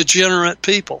 degenerate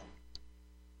people?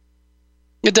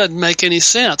 It doesn't make any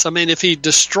sense. I mean, if he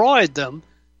destroyed them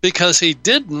because he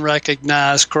didn't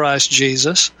recognize Christ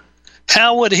Jesus,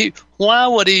 why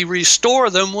would he restore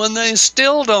them when they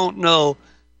still don't know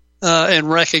and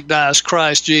recognize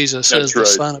Christ Jesus as the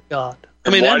Son of God? I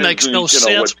mean, that makes no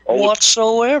sense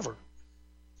whatsoever.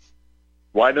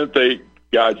 Why don't they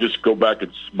God, just go back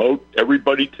and smote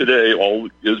everybody today, all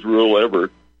Israel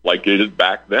ever, like they did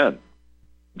back then.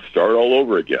 Start all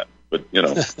over again. But, we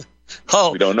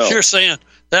don't know. You're saying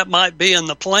that might be in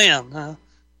the plan, huh?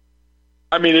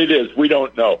 I mean, it is. We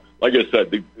don't know. Like I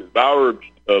said, the hour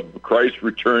of Christ's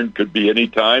return could be any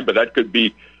time, but that could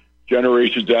be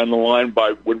generations down the line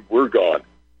by when we're gone.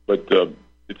 But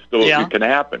it can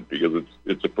happen because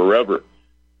it's a forever.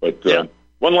 But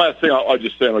one last thing I'll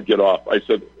just say, and I'll get off. I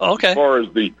said, as far as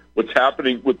what's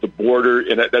happening with the border,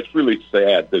 and that's really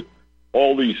sad that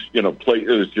all these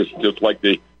places just like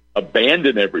they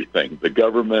abandon everything. The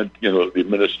government, the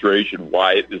administration,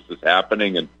 why this is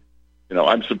happening, and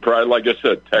I'm surprised. Like I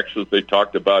said, Texas, they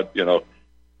talked about they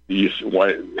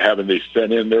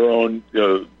sent in their own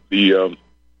the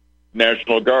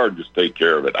National Guard to take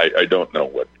care of it. I don't know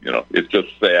what it's just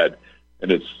sad,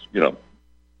 and it's you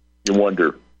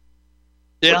wonder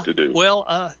what to do. Well,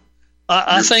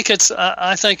 I think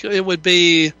it would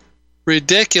be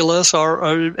ridiculous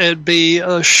or it'd be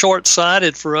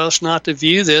short-sighted for us not to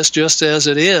view this just as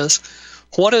it is.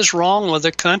 What is wrong with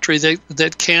a country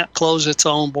that can't close its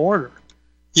own border?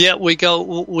 Yet we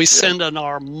send an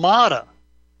armada,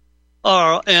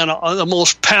 and the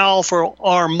most powerful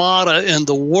armada in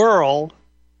the world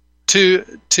to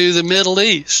the Middle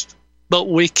East. But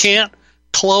we can't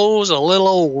close a little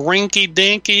old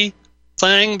rinky-dinky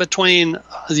thing between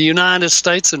the United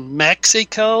States and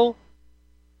Mexico.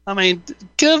 I mean,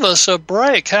 give us a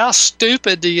break. How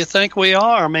stupid do you think we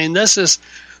are? I mean, this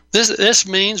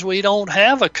means we don't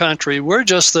have a country. We're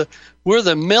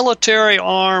the military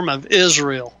arm of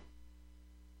Israel,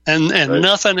 and right.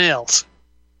 Nothing else.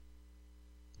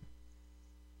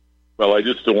 Well, I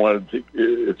just don't want to.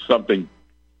 If something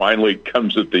finally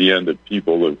comes at the end that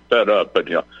people are fed up, but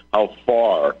how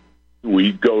far do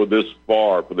we go this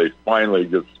far? But they finally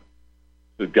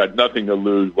they've got nothing to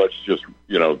lose. Let's just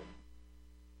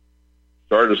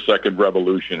start a second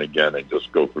revolution again and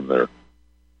just go from there.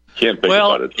 Can't think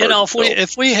about it.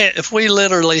 If we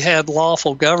literally had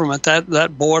lawful government,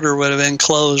 that border would have been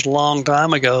closed a long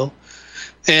time ago,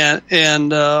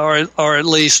 and or at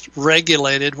least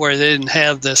regulated where they didn't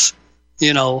have this,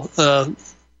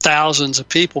 thousands of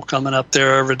people coming up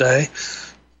there every day.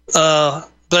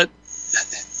 But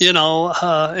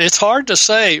it's hard to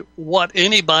say what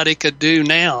anybody could do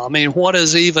now. I mean, what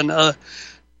is the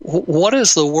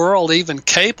world even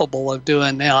capable of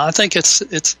doing now? I think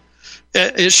it's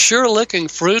sure looking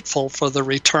fruitful for the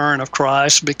return of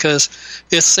Christ, because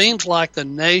it seems like the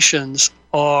nations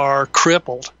are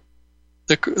crippled.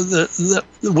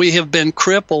 We have been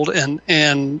crippled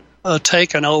and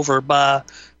taken over by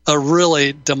a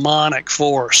really demonic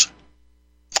force.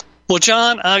 Well,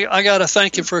 John, I got to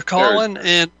thank you for calling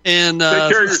and take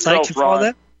care of yourself, thank you for Ron.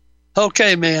 that.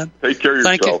 Okay, man. Take care of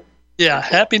yourself. Thank you. Yeah,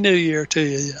 Happy New Year to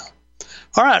you. Yeah.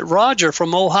 All right, Roger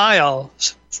from Ohio.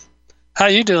 How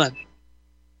you doing?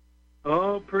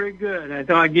 Oh, pretty good. I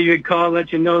thought I'd give you a call,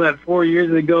 let you know that 4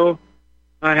 years ago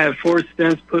I had 4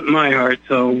 stents put in my heart.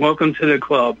 So welcome to the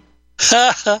club.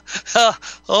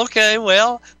 Okay,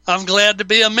 well, I'm glad to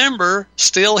be a member.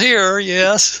 Still here,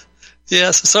 yes.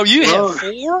 So you had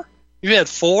 4? You had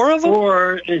 4 of them?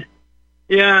 4.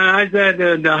 Yeah, I was at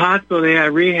the hospital. They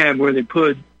had rehab where they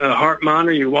put a heart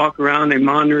monitor. You walk around, they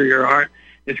monitor your heart.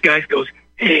 This guy goes,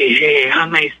 hey, how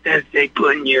many stents they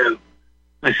put in you?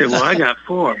 I said, well, I got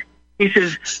 4. He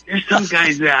says, there's some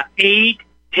guys that 8,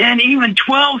 10, even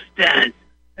 12 stents.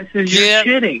 I said, you're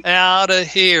kidding. Get out of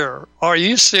here. Are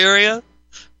you serious?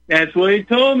 That's what he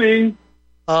told me.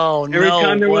 Oh, Every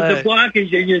time there was a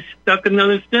blockage, they just stuck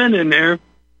another stent in there.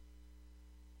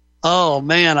 Oh,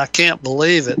 man, I can't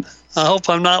believe it. I hope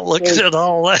I'm not looking at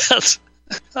all that.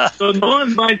 So the one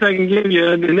advice I can give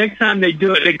you, the next time they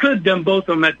do it, they could have done both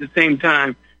of them at the same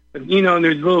time. But, there's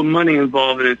a little money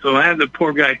involved in it, so I have the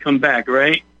poor guy come back,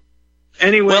 right?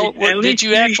 Anyway, well, did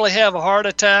you actually have a heart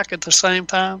attack at the same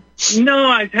time? No,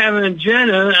 I was having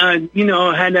angina.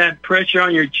 Had that pressure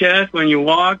on your chest when you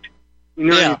walked.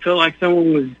 You feel like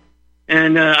someone was.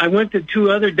 And I went to 2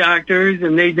 other doctors,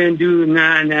 and they didn't do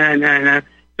nah.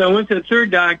 So I went to the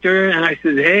 3rd doctor, and I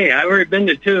said, hey, I've already been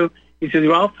to 2. He said,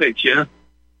 well, I'll fix you.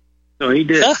 So he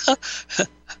did.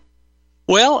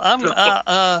 Well,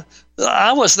 I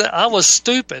was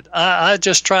stupid. I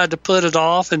just tried to put it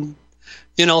off and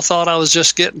thought I was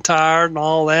just getting tired and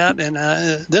all that. And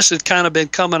this had kind of been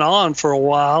coming on for a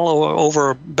while,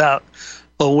 over about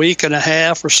a week and a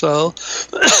half or so.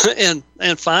 and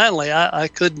finally, I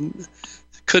couldn't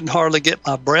hardly get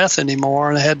my breath anymore,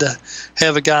 and I had to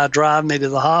have a guy drive me to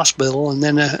the hospital. And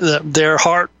then their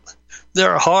heart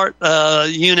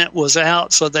unit was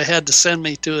out, so they had to send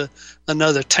me to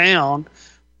another town.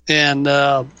 And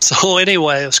so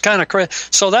anyway, it was kind of crazy.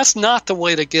 So that's not the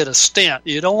way to get a stent.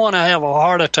 You don't want to have a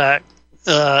heart attack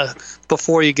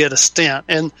before you get a stent.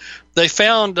 And they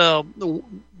found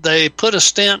they put a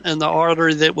stent in the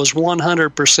artery that was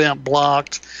 100%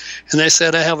 blocked, and they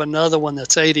said I have another one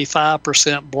that's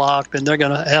 85% blocked, and they're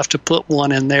going to have to put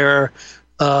one in there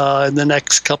in the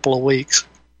next couple of weeks.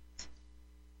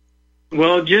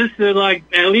 Well, just like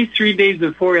at least 3 days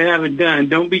before you have it done,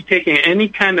 don't be taking any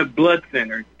kind of blood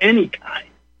thinners, any kind.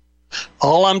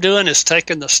 All I'm doing is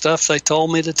taking the stuff they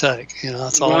told me to take.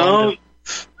 That's all I'm doing.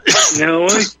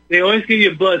 they always give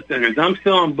you blood thinners. I'm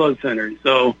still on blood thinners,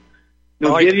 so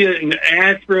they'll give you an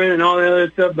aspirin and all that other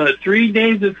stuff. But 3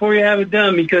 days before you have it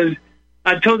done, because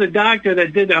I told the doctor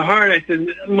that did the heart, I said,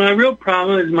 my real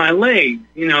problem is my legs,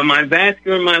 my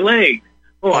vascular in my legs.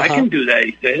 Oh, I can do that,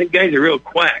 he said. That guy's a real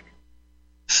quack.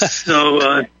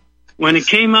 So when it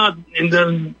came out, and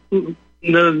the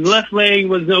left leg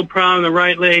was no problem, the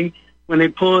right leg, when they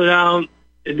pulled it out,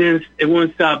 it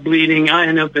wouldn't stop bleeding. I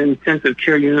ended up in intensive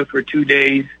care unit for 2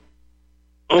 days.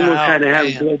 Almost had to have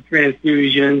a blood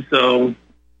transfusion, so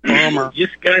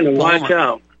just kind of watch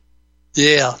out.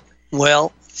 Yeah,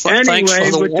 well, thanks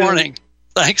for the warning.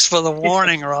 Thanks for the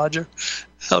warning, Roger.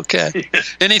 Okay.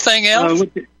 Anything else?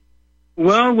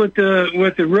 With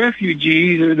the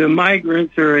refugees or the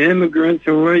migrants or immigrants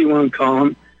or whatever you want to call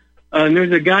them,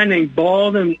 there's a guy named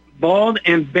Bald and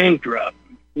Bankrupt.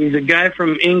 He's a guy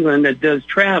from England that does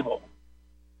travel.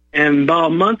 And about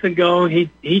a month ago,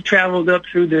 he traveled up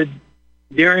through the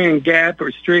Darien Gap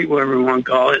or Strait, whatever you want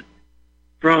to call it,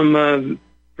 from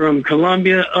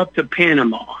Colombia up to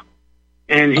Panama.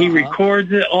 And he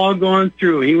records it all going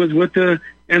through. He was with the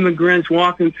immigrants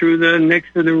walking through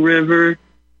next to the river,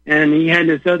 and he had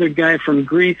this other guy from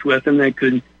Greece with him that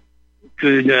could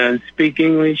speak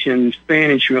English and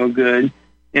Spanish real good.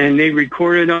 And they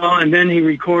recorded all, and then he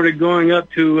recorded going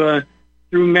up to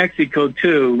through Mexico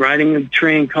too, riding a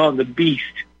train called the Beast.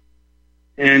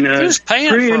 And who's paying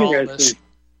for all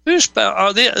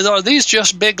this? Are these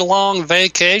just big long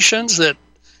vacations that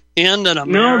end in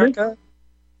America?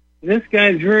 No, this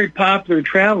guy's a very popular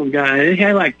travel guy. It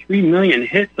had like 3 million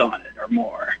hits on it or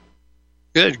more.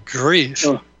 Good grief!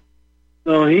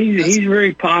 So he's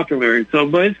very popular.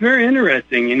 But it's very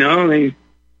interesting,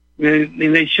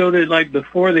 They showed it like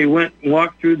before they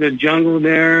walked through the jungle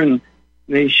there, and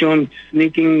they show him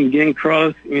sneaking and getting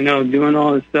across, doing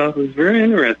all this stuff. It was very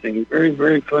interesting, very,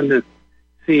 very fun to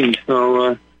see.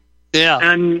 So, yeah.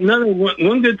 And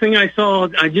one good thing I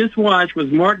just watched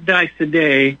was Mark Dice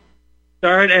today.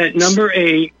 Started at number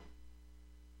 8,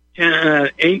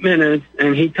 8 minutes,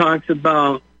 and he talks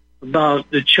about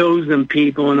the chosen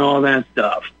people and all that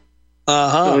stuff.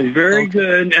 So it's very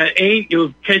good. At 8,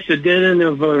 you'll catch the dead end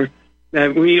of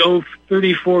that we owe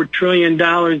 $34 trillion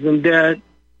in debt,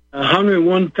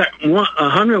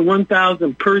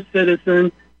 101,000 per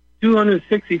citizen,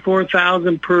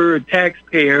 264,000 per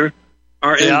taxpayer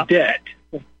are in debt.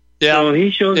 Yeah. So he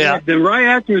shows that. Then right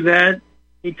after that,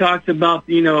 he talks about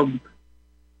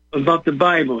about the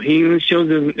Bible. He even shows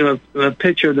a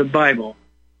picture of the Bible.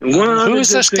 And who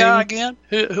is this guy again?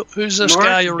 Who's this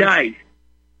guy? Dice.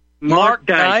 Mark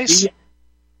Dice?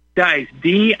 Dice,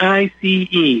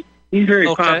 D-I-C-E. He's very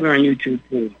popular on YouTube,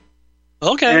 too.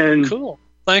 Okay, and cool.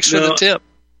 Thanks for the tip.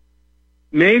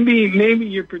 Maybe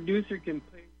your producer can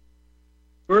play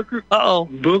Booker T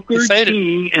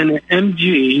and the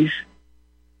MGs.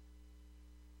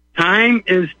 Time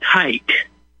is Tight.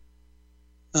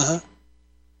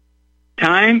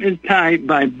 Time is Tight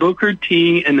by Booker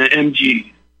T and the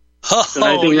MGs.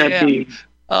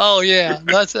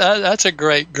 That's a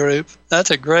great group. That's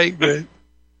a great group.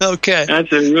 Okay.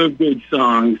 That's a real good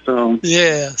song. So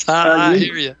yes, I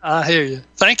hear you. I hear you.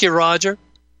 Thank you, Roger.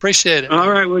 Appreciate it. All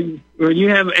right. Well, you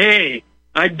have I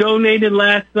donated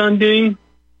last Sunday.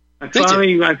 I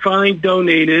finally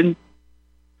donated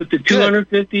with the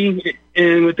 $250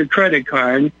 and with the credit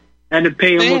card. I had to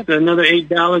pay almost another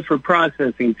 $8 for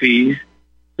processing fees.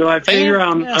 So I figure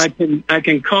I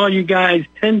can call you guys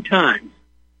 10 times.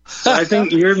 So I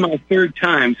think you're my 3rd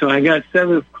time. So I got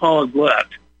 7 calls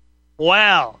left.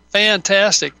 Wow.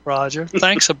 Fantastic, Roger.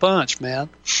 Thanks a bunch, man.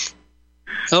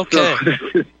 Okay.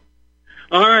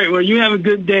 All right. Well, you have a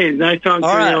good day. Nice talking to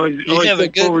you. Always have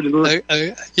look forward to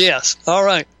it. Yes. All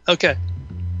right. Okay.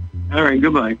 All right.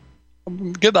 Goodbye.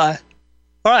 Goodbye.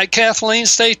 All right, Kathleen,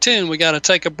 stay tuned. We got to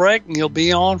take a break, and you'll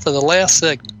be on for the last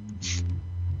segment.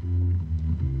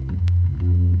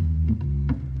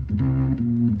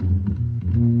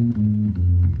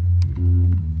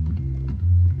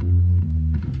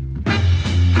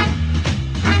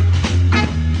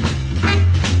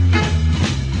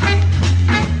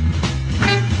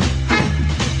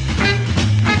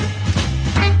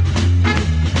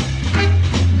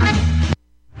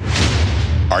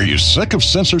 Are you sick of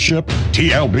censorship?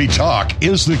 TLB Talk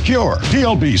is the cure.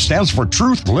 TLB stands for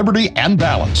Truth, Liberty, and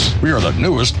Balance. We are the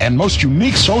newest and most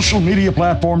unique social media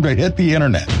platform to hit the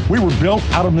internet. We were built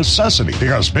out of necessity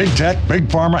because big tech, big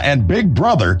pharma, and big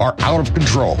brother are out of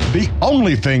control. The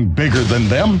only thing bigger than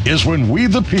them is when we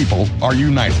the people are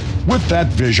united. With that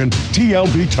vision,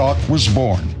 TLB Talk was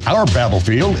born. Our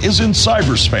battlefield is in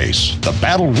cyberspace. The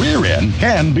battle we're in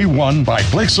can be won by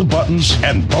clicks of buttons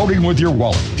and voting with your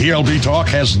wallet. TLB Talk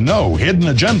has no hidden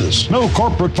agendas, no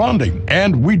corporate funding,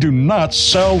 and we do not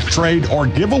sell, trade, or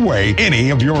give away any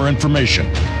of your information.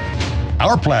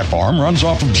 Our platform runs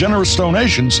off of generous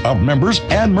donations of members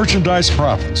and merchandise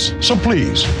profits. So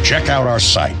please, check out our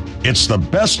site. It's the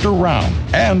best around.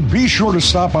 And be sure to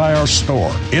stop by our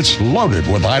store. It's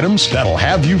loaded with items that'll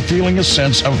have you feeling a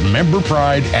sense of member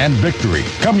pride and victory.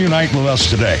 Come unite with us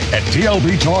today at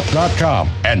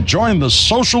tlbtalk.com and join the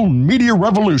social media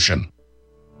revolution.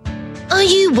 Are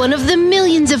you one of the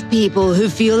millions of people who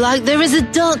feel like there is a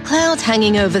dark cloud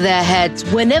hanging over their heads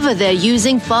whenever they're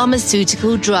using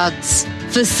pharmaceutical drugs?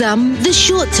 For some, the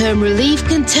short-term relief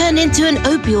can turn into an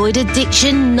opioid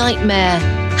addiction nightmare.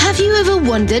 Have you ever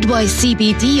wondered why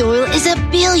CBD oil is a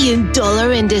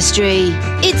billion-dollar industry?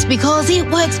 It's because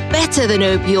it works better than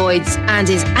opioids and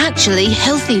is actually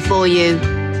healthy for you.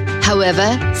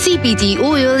 However, CBD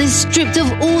oil is stripped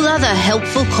of all other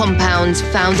helpful compounds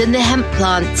found in the hemp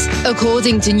plant.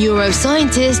 According to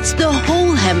neuroscientists, the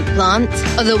whole hemp plant,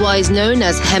 otherwise known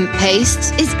as hemp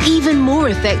paste, is even more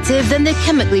effective than the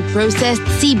chemically processed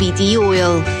CBD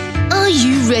oil. Are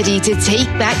you ready to take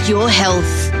back your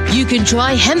health? You can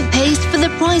try hemp paste for the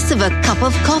price of a cup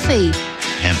of coffee.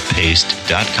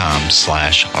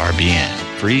 Hemppaste.com/RBN.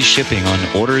 Free shipping on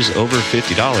orders over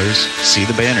 $50. See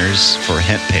the banners for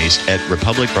hemp paste at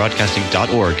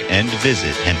republicbroadcasting.org and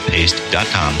visit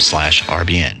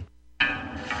hemppaste.com/RBN.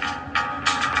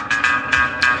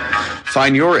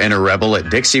 Find your inner rebel at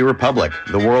Dixie Republic,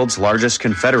 the world's largest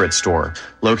Confederate store,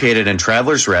 located in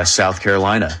Travelers Rest, South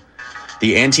Carolina.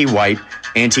 The anti-white,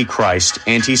 anti-Christ,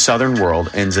 anti-Southern world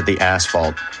ends at the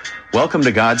asphalt. Welcome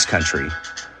to God's country.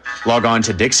 Log on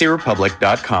to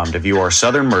DixieRepublic.com to view our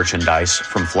Southern merchandise,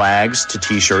 from flags to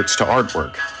T-shirts to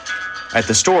artwork. At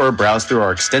the store, browse through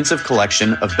our extensive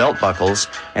collection of belt buckles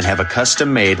and have a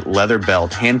custom-made leather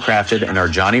belt handcrafted in our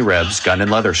Johnny Rebs Gun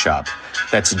and Leather Shop.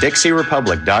 That's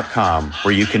DixieRepublic.com,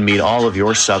 where you can meet all of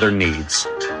your Southern needs.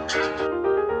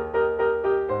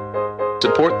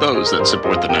 Support those that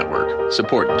support the network.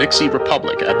 Support Dixie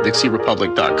Republic at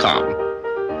DixieRepublic.com.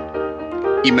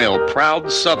 Email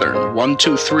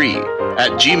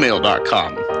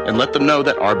ProudSouthern123@gmail.com and let them know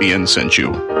that RBN sent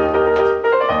you.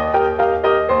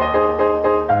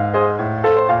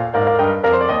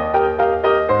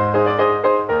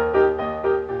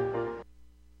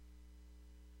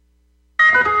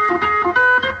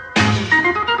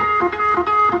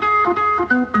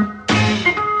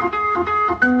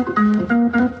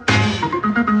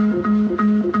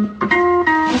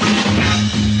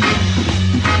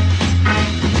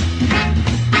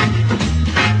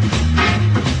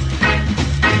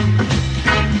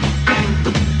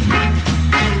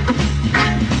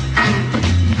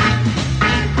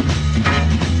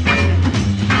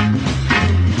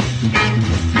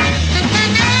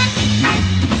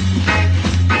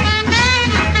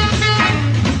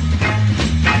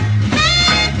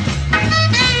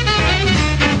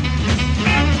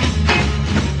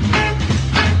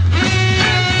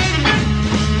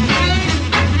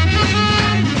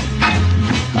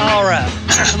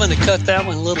 Cut that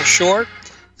one a little short.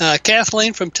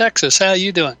 Kathleen from Texas, how are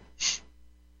you doing?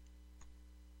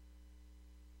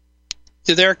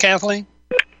 You there, Kathleen?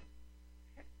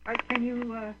 Can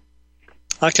you?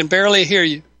 I can barely hear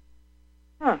you.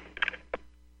 Huh.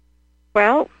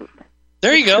 Well,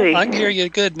 there you go. See. I can hear you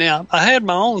good now. I had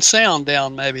my own sound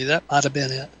down. Maybe that might have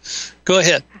been it. Go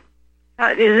ahead.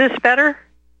 Is this better?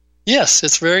 Yes,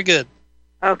 it's very good.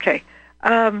 Okay.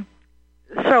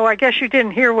 So I guess you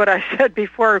didn't hear what I said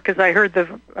before because I heard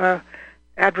the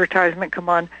advertisement come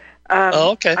on.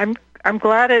 Okay. I'm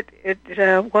glad it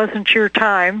wasn't your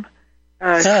time.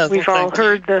 We've all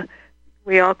heard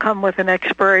we all come with an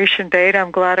expiration date.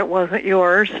 I'm glad it wasn't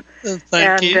yours.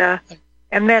 Thank you.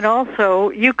 And then also,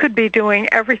 you could be doing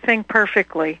everything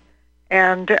perfectly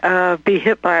and be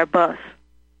hit by a bus.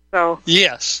 So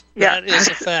yes, yeah. That is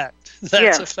a fact.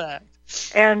 That's a fact.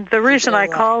 And the reason I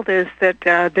called is that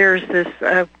there's this,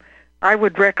 I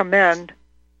would recommend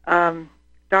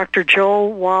Dr.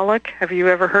 Joel Wallach. Have you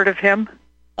ever heard of him?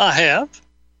 I have.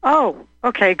 Oh,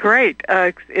 okay, great.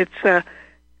 It's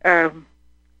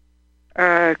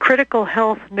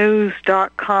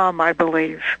criticalhealthnews.com, I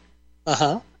believe.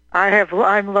 Uh-huh.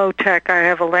 I'm low tech. I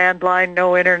have a landline,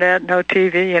 no internet, no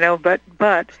TV,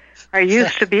 but I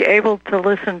used to be able to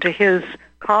listen to his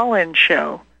call-in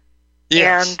show.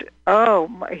 Yes.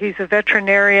 And he's a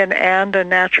veterinarian and a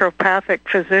naturopathic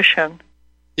physician.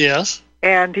 Yes.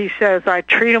 And he says, I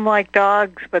treat them like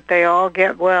dogs, but they all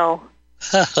get well.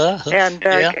 And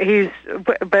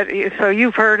so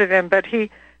you've heard of him, but he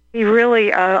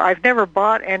really, I've never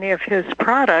bought any of his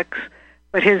products,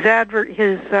 but his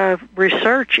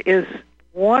research is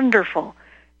wonderful.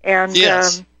 And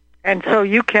yes. And so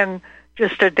you can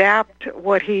just adapt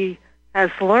what he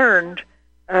has learned.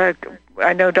 I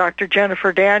know Dr.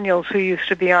 Jennifer Daniels, who used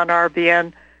to be on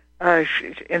RBN,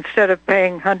 instead of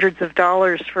paying hundreds of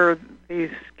dollars for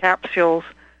these capsules,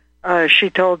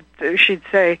 she'd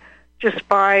say, just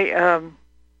buy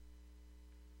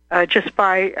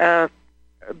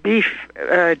beef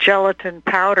gelatin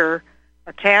powder,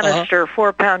 a canister,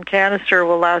 4-pound canister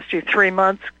will last you 3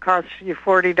 months, costs you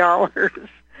 $40.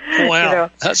 Wow,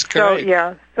 that's great.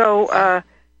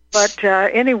 But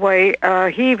anyway,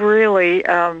 he really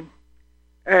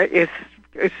is.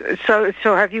 So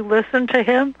have you listened to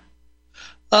him?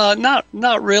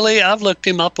 Not really. I've looked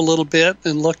him up a little bit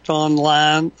and looked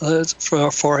online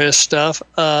for his stuff.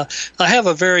 I have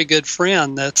a very good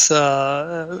friend that's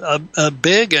a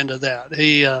big into that.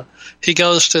 He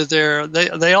goes to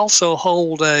they also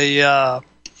hold a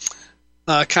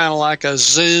kind of like a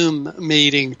Zoom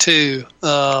meeting too.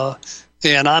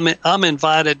 And I'm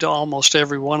invited to almost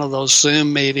every one of those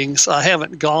Zoom meetings. I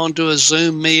haven't gone to a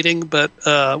Zoom meeting, but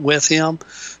with him,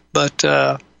 but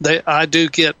I do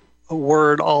get a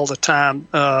word all the time.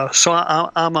 So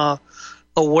I'm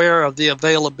aware of the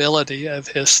availability of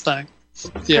his thing.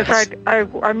 Yes.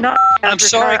 I'm not. I'm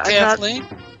sorry, Kathleen.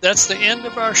 That's the end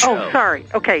of our show. Oh, sorry.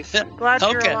 Okay. Glad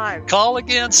you're alive. Call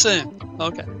again soon.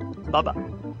 Okay. Bye-bye.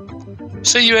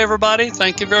 See you, everybody.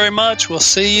 Thank you very much. We'll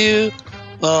see you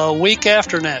week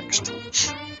after next.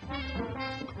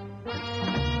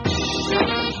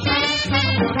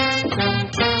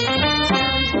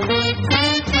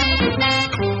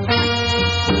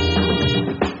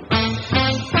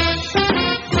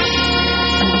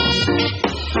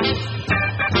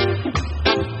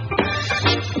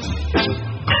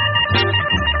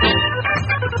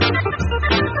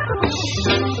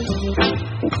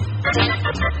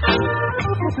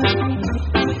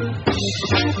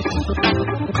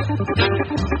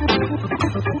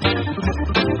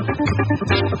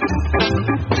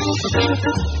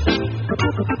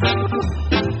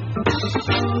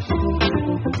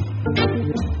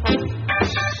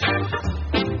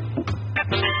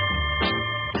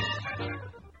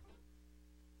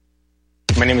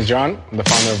 My name is John. I'm the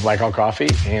founder of Blackout Coffee,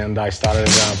 and I started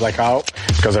Blackout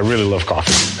because I really love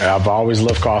coffee. I've always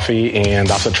loved coffee, and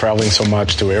after traveling so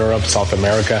much to Europe, South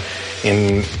America,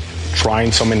 and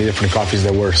trying so many different coffees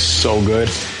that were so good,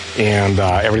 and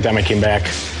every time I came back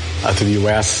to the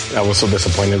U.S., I was so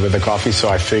disappointed with the coffee, so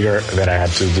I figured that I had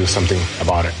to do something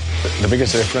about it. The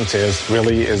biggest difference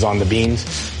is on the beans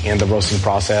and the roasting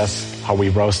process, how we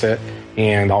roast it,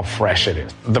 and how fresh it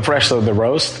is. The fresher the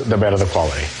roast, the better the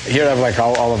quality. Here I have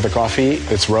all of the coffee.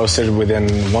 It's roasted within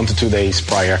 1 to 2 days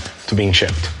prior to being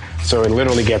shipped. So it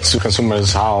literally gets to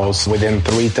consumer's house within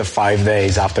 3 to 5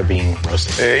 days after being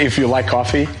roasted. If you like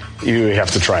coffee, you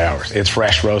have to try ours. It's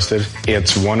fresh roasted.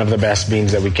 It's one of the best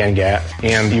beans that we can get,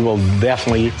 and you will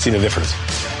definitely see the difference.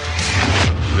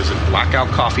 Visit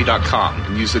blackoutcoffee.com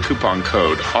and use the coupon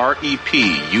code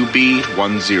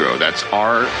REPUB10. That's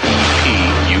REPUB10.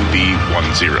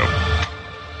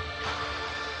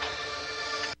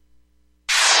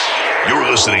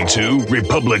 You're listening to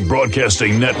Republic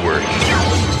Broadcasting Network,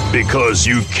 because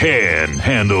you can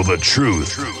handle the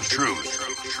truth.